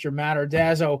man, Mr. Matt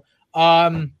Ordazzo.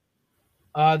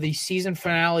 The season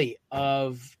finale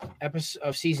of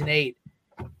season 8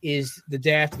 is the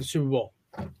day after the Super Bowl.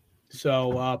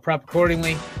 So prep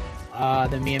accordingly.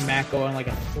 Then me and Matt go on like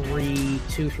a 3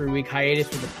 week hiatus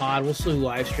with the pod. We'll still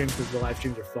live stream because the live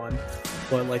streams are fun,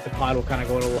 but like the pod will kind of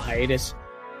go on a little hiatus.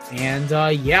 And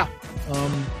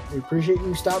we appreciate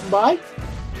you stopping by.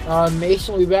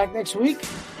 Mason will be back next week.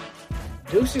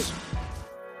 Deuces.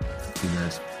 See you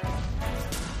guys.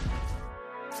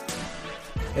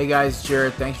 Hey guys,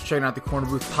 Jared. Thanks for checking out the Corner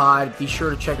Booth Pod. Be sure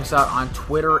to check us out on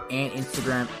Twitter and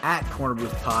Instagram at Corner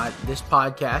Booth Pod. This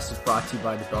podcast is brought to you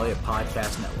by the Belly Up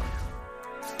Podcast Network.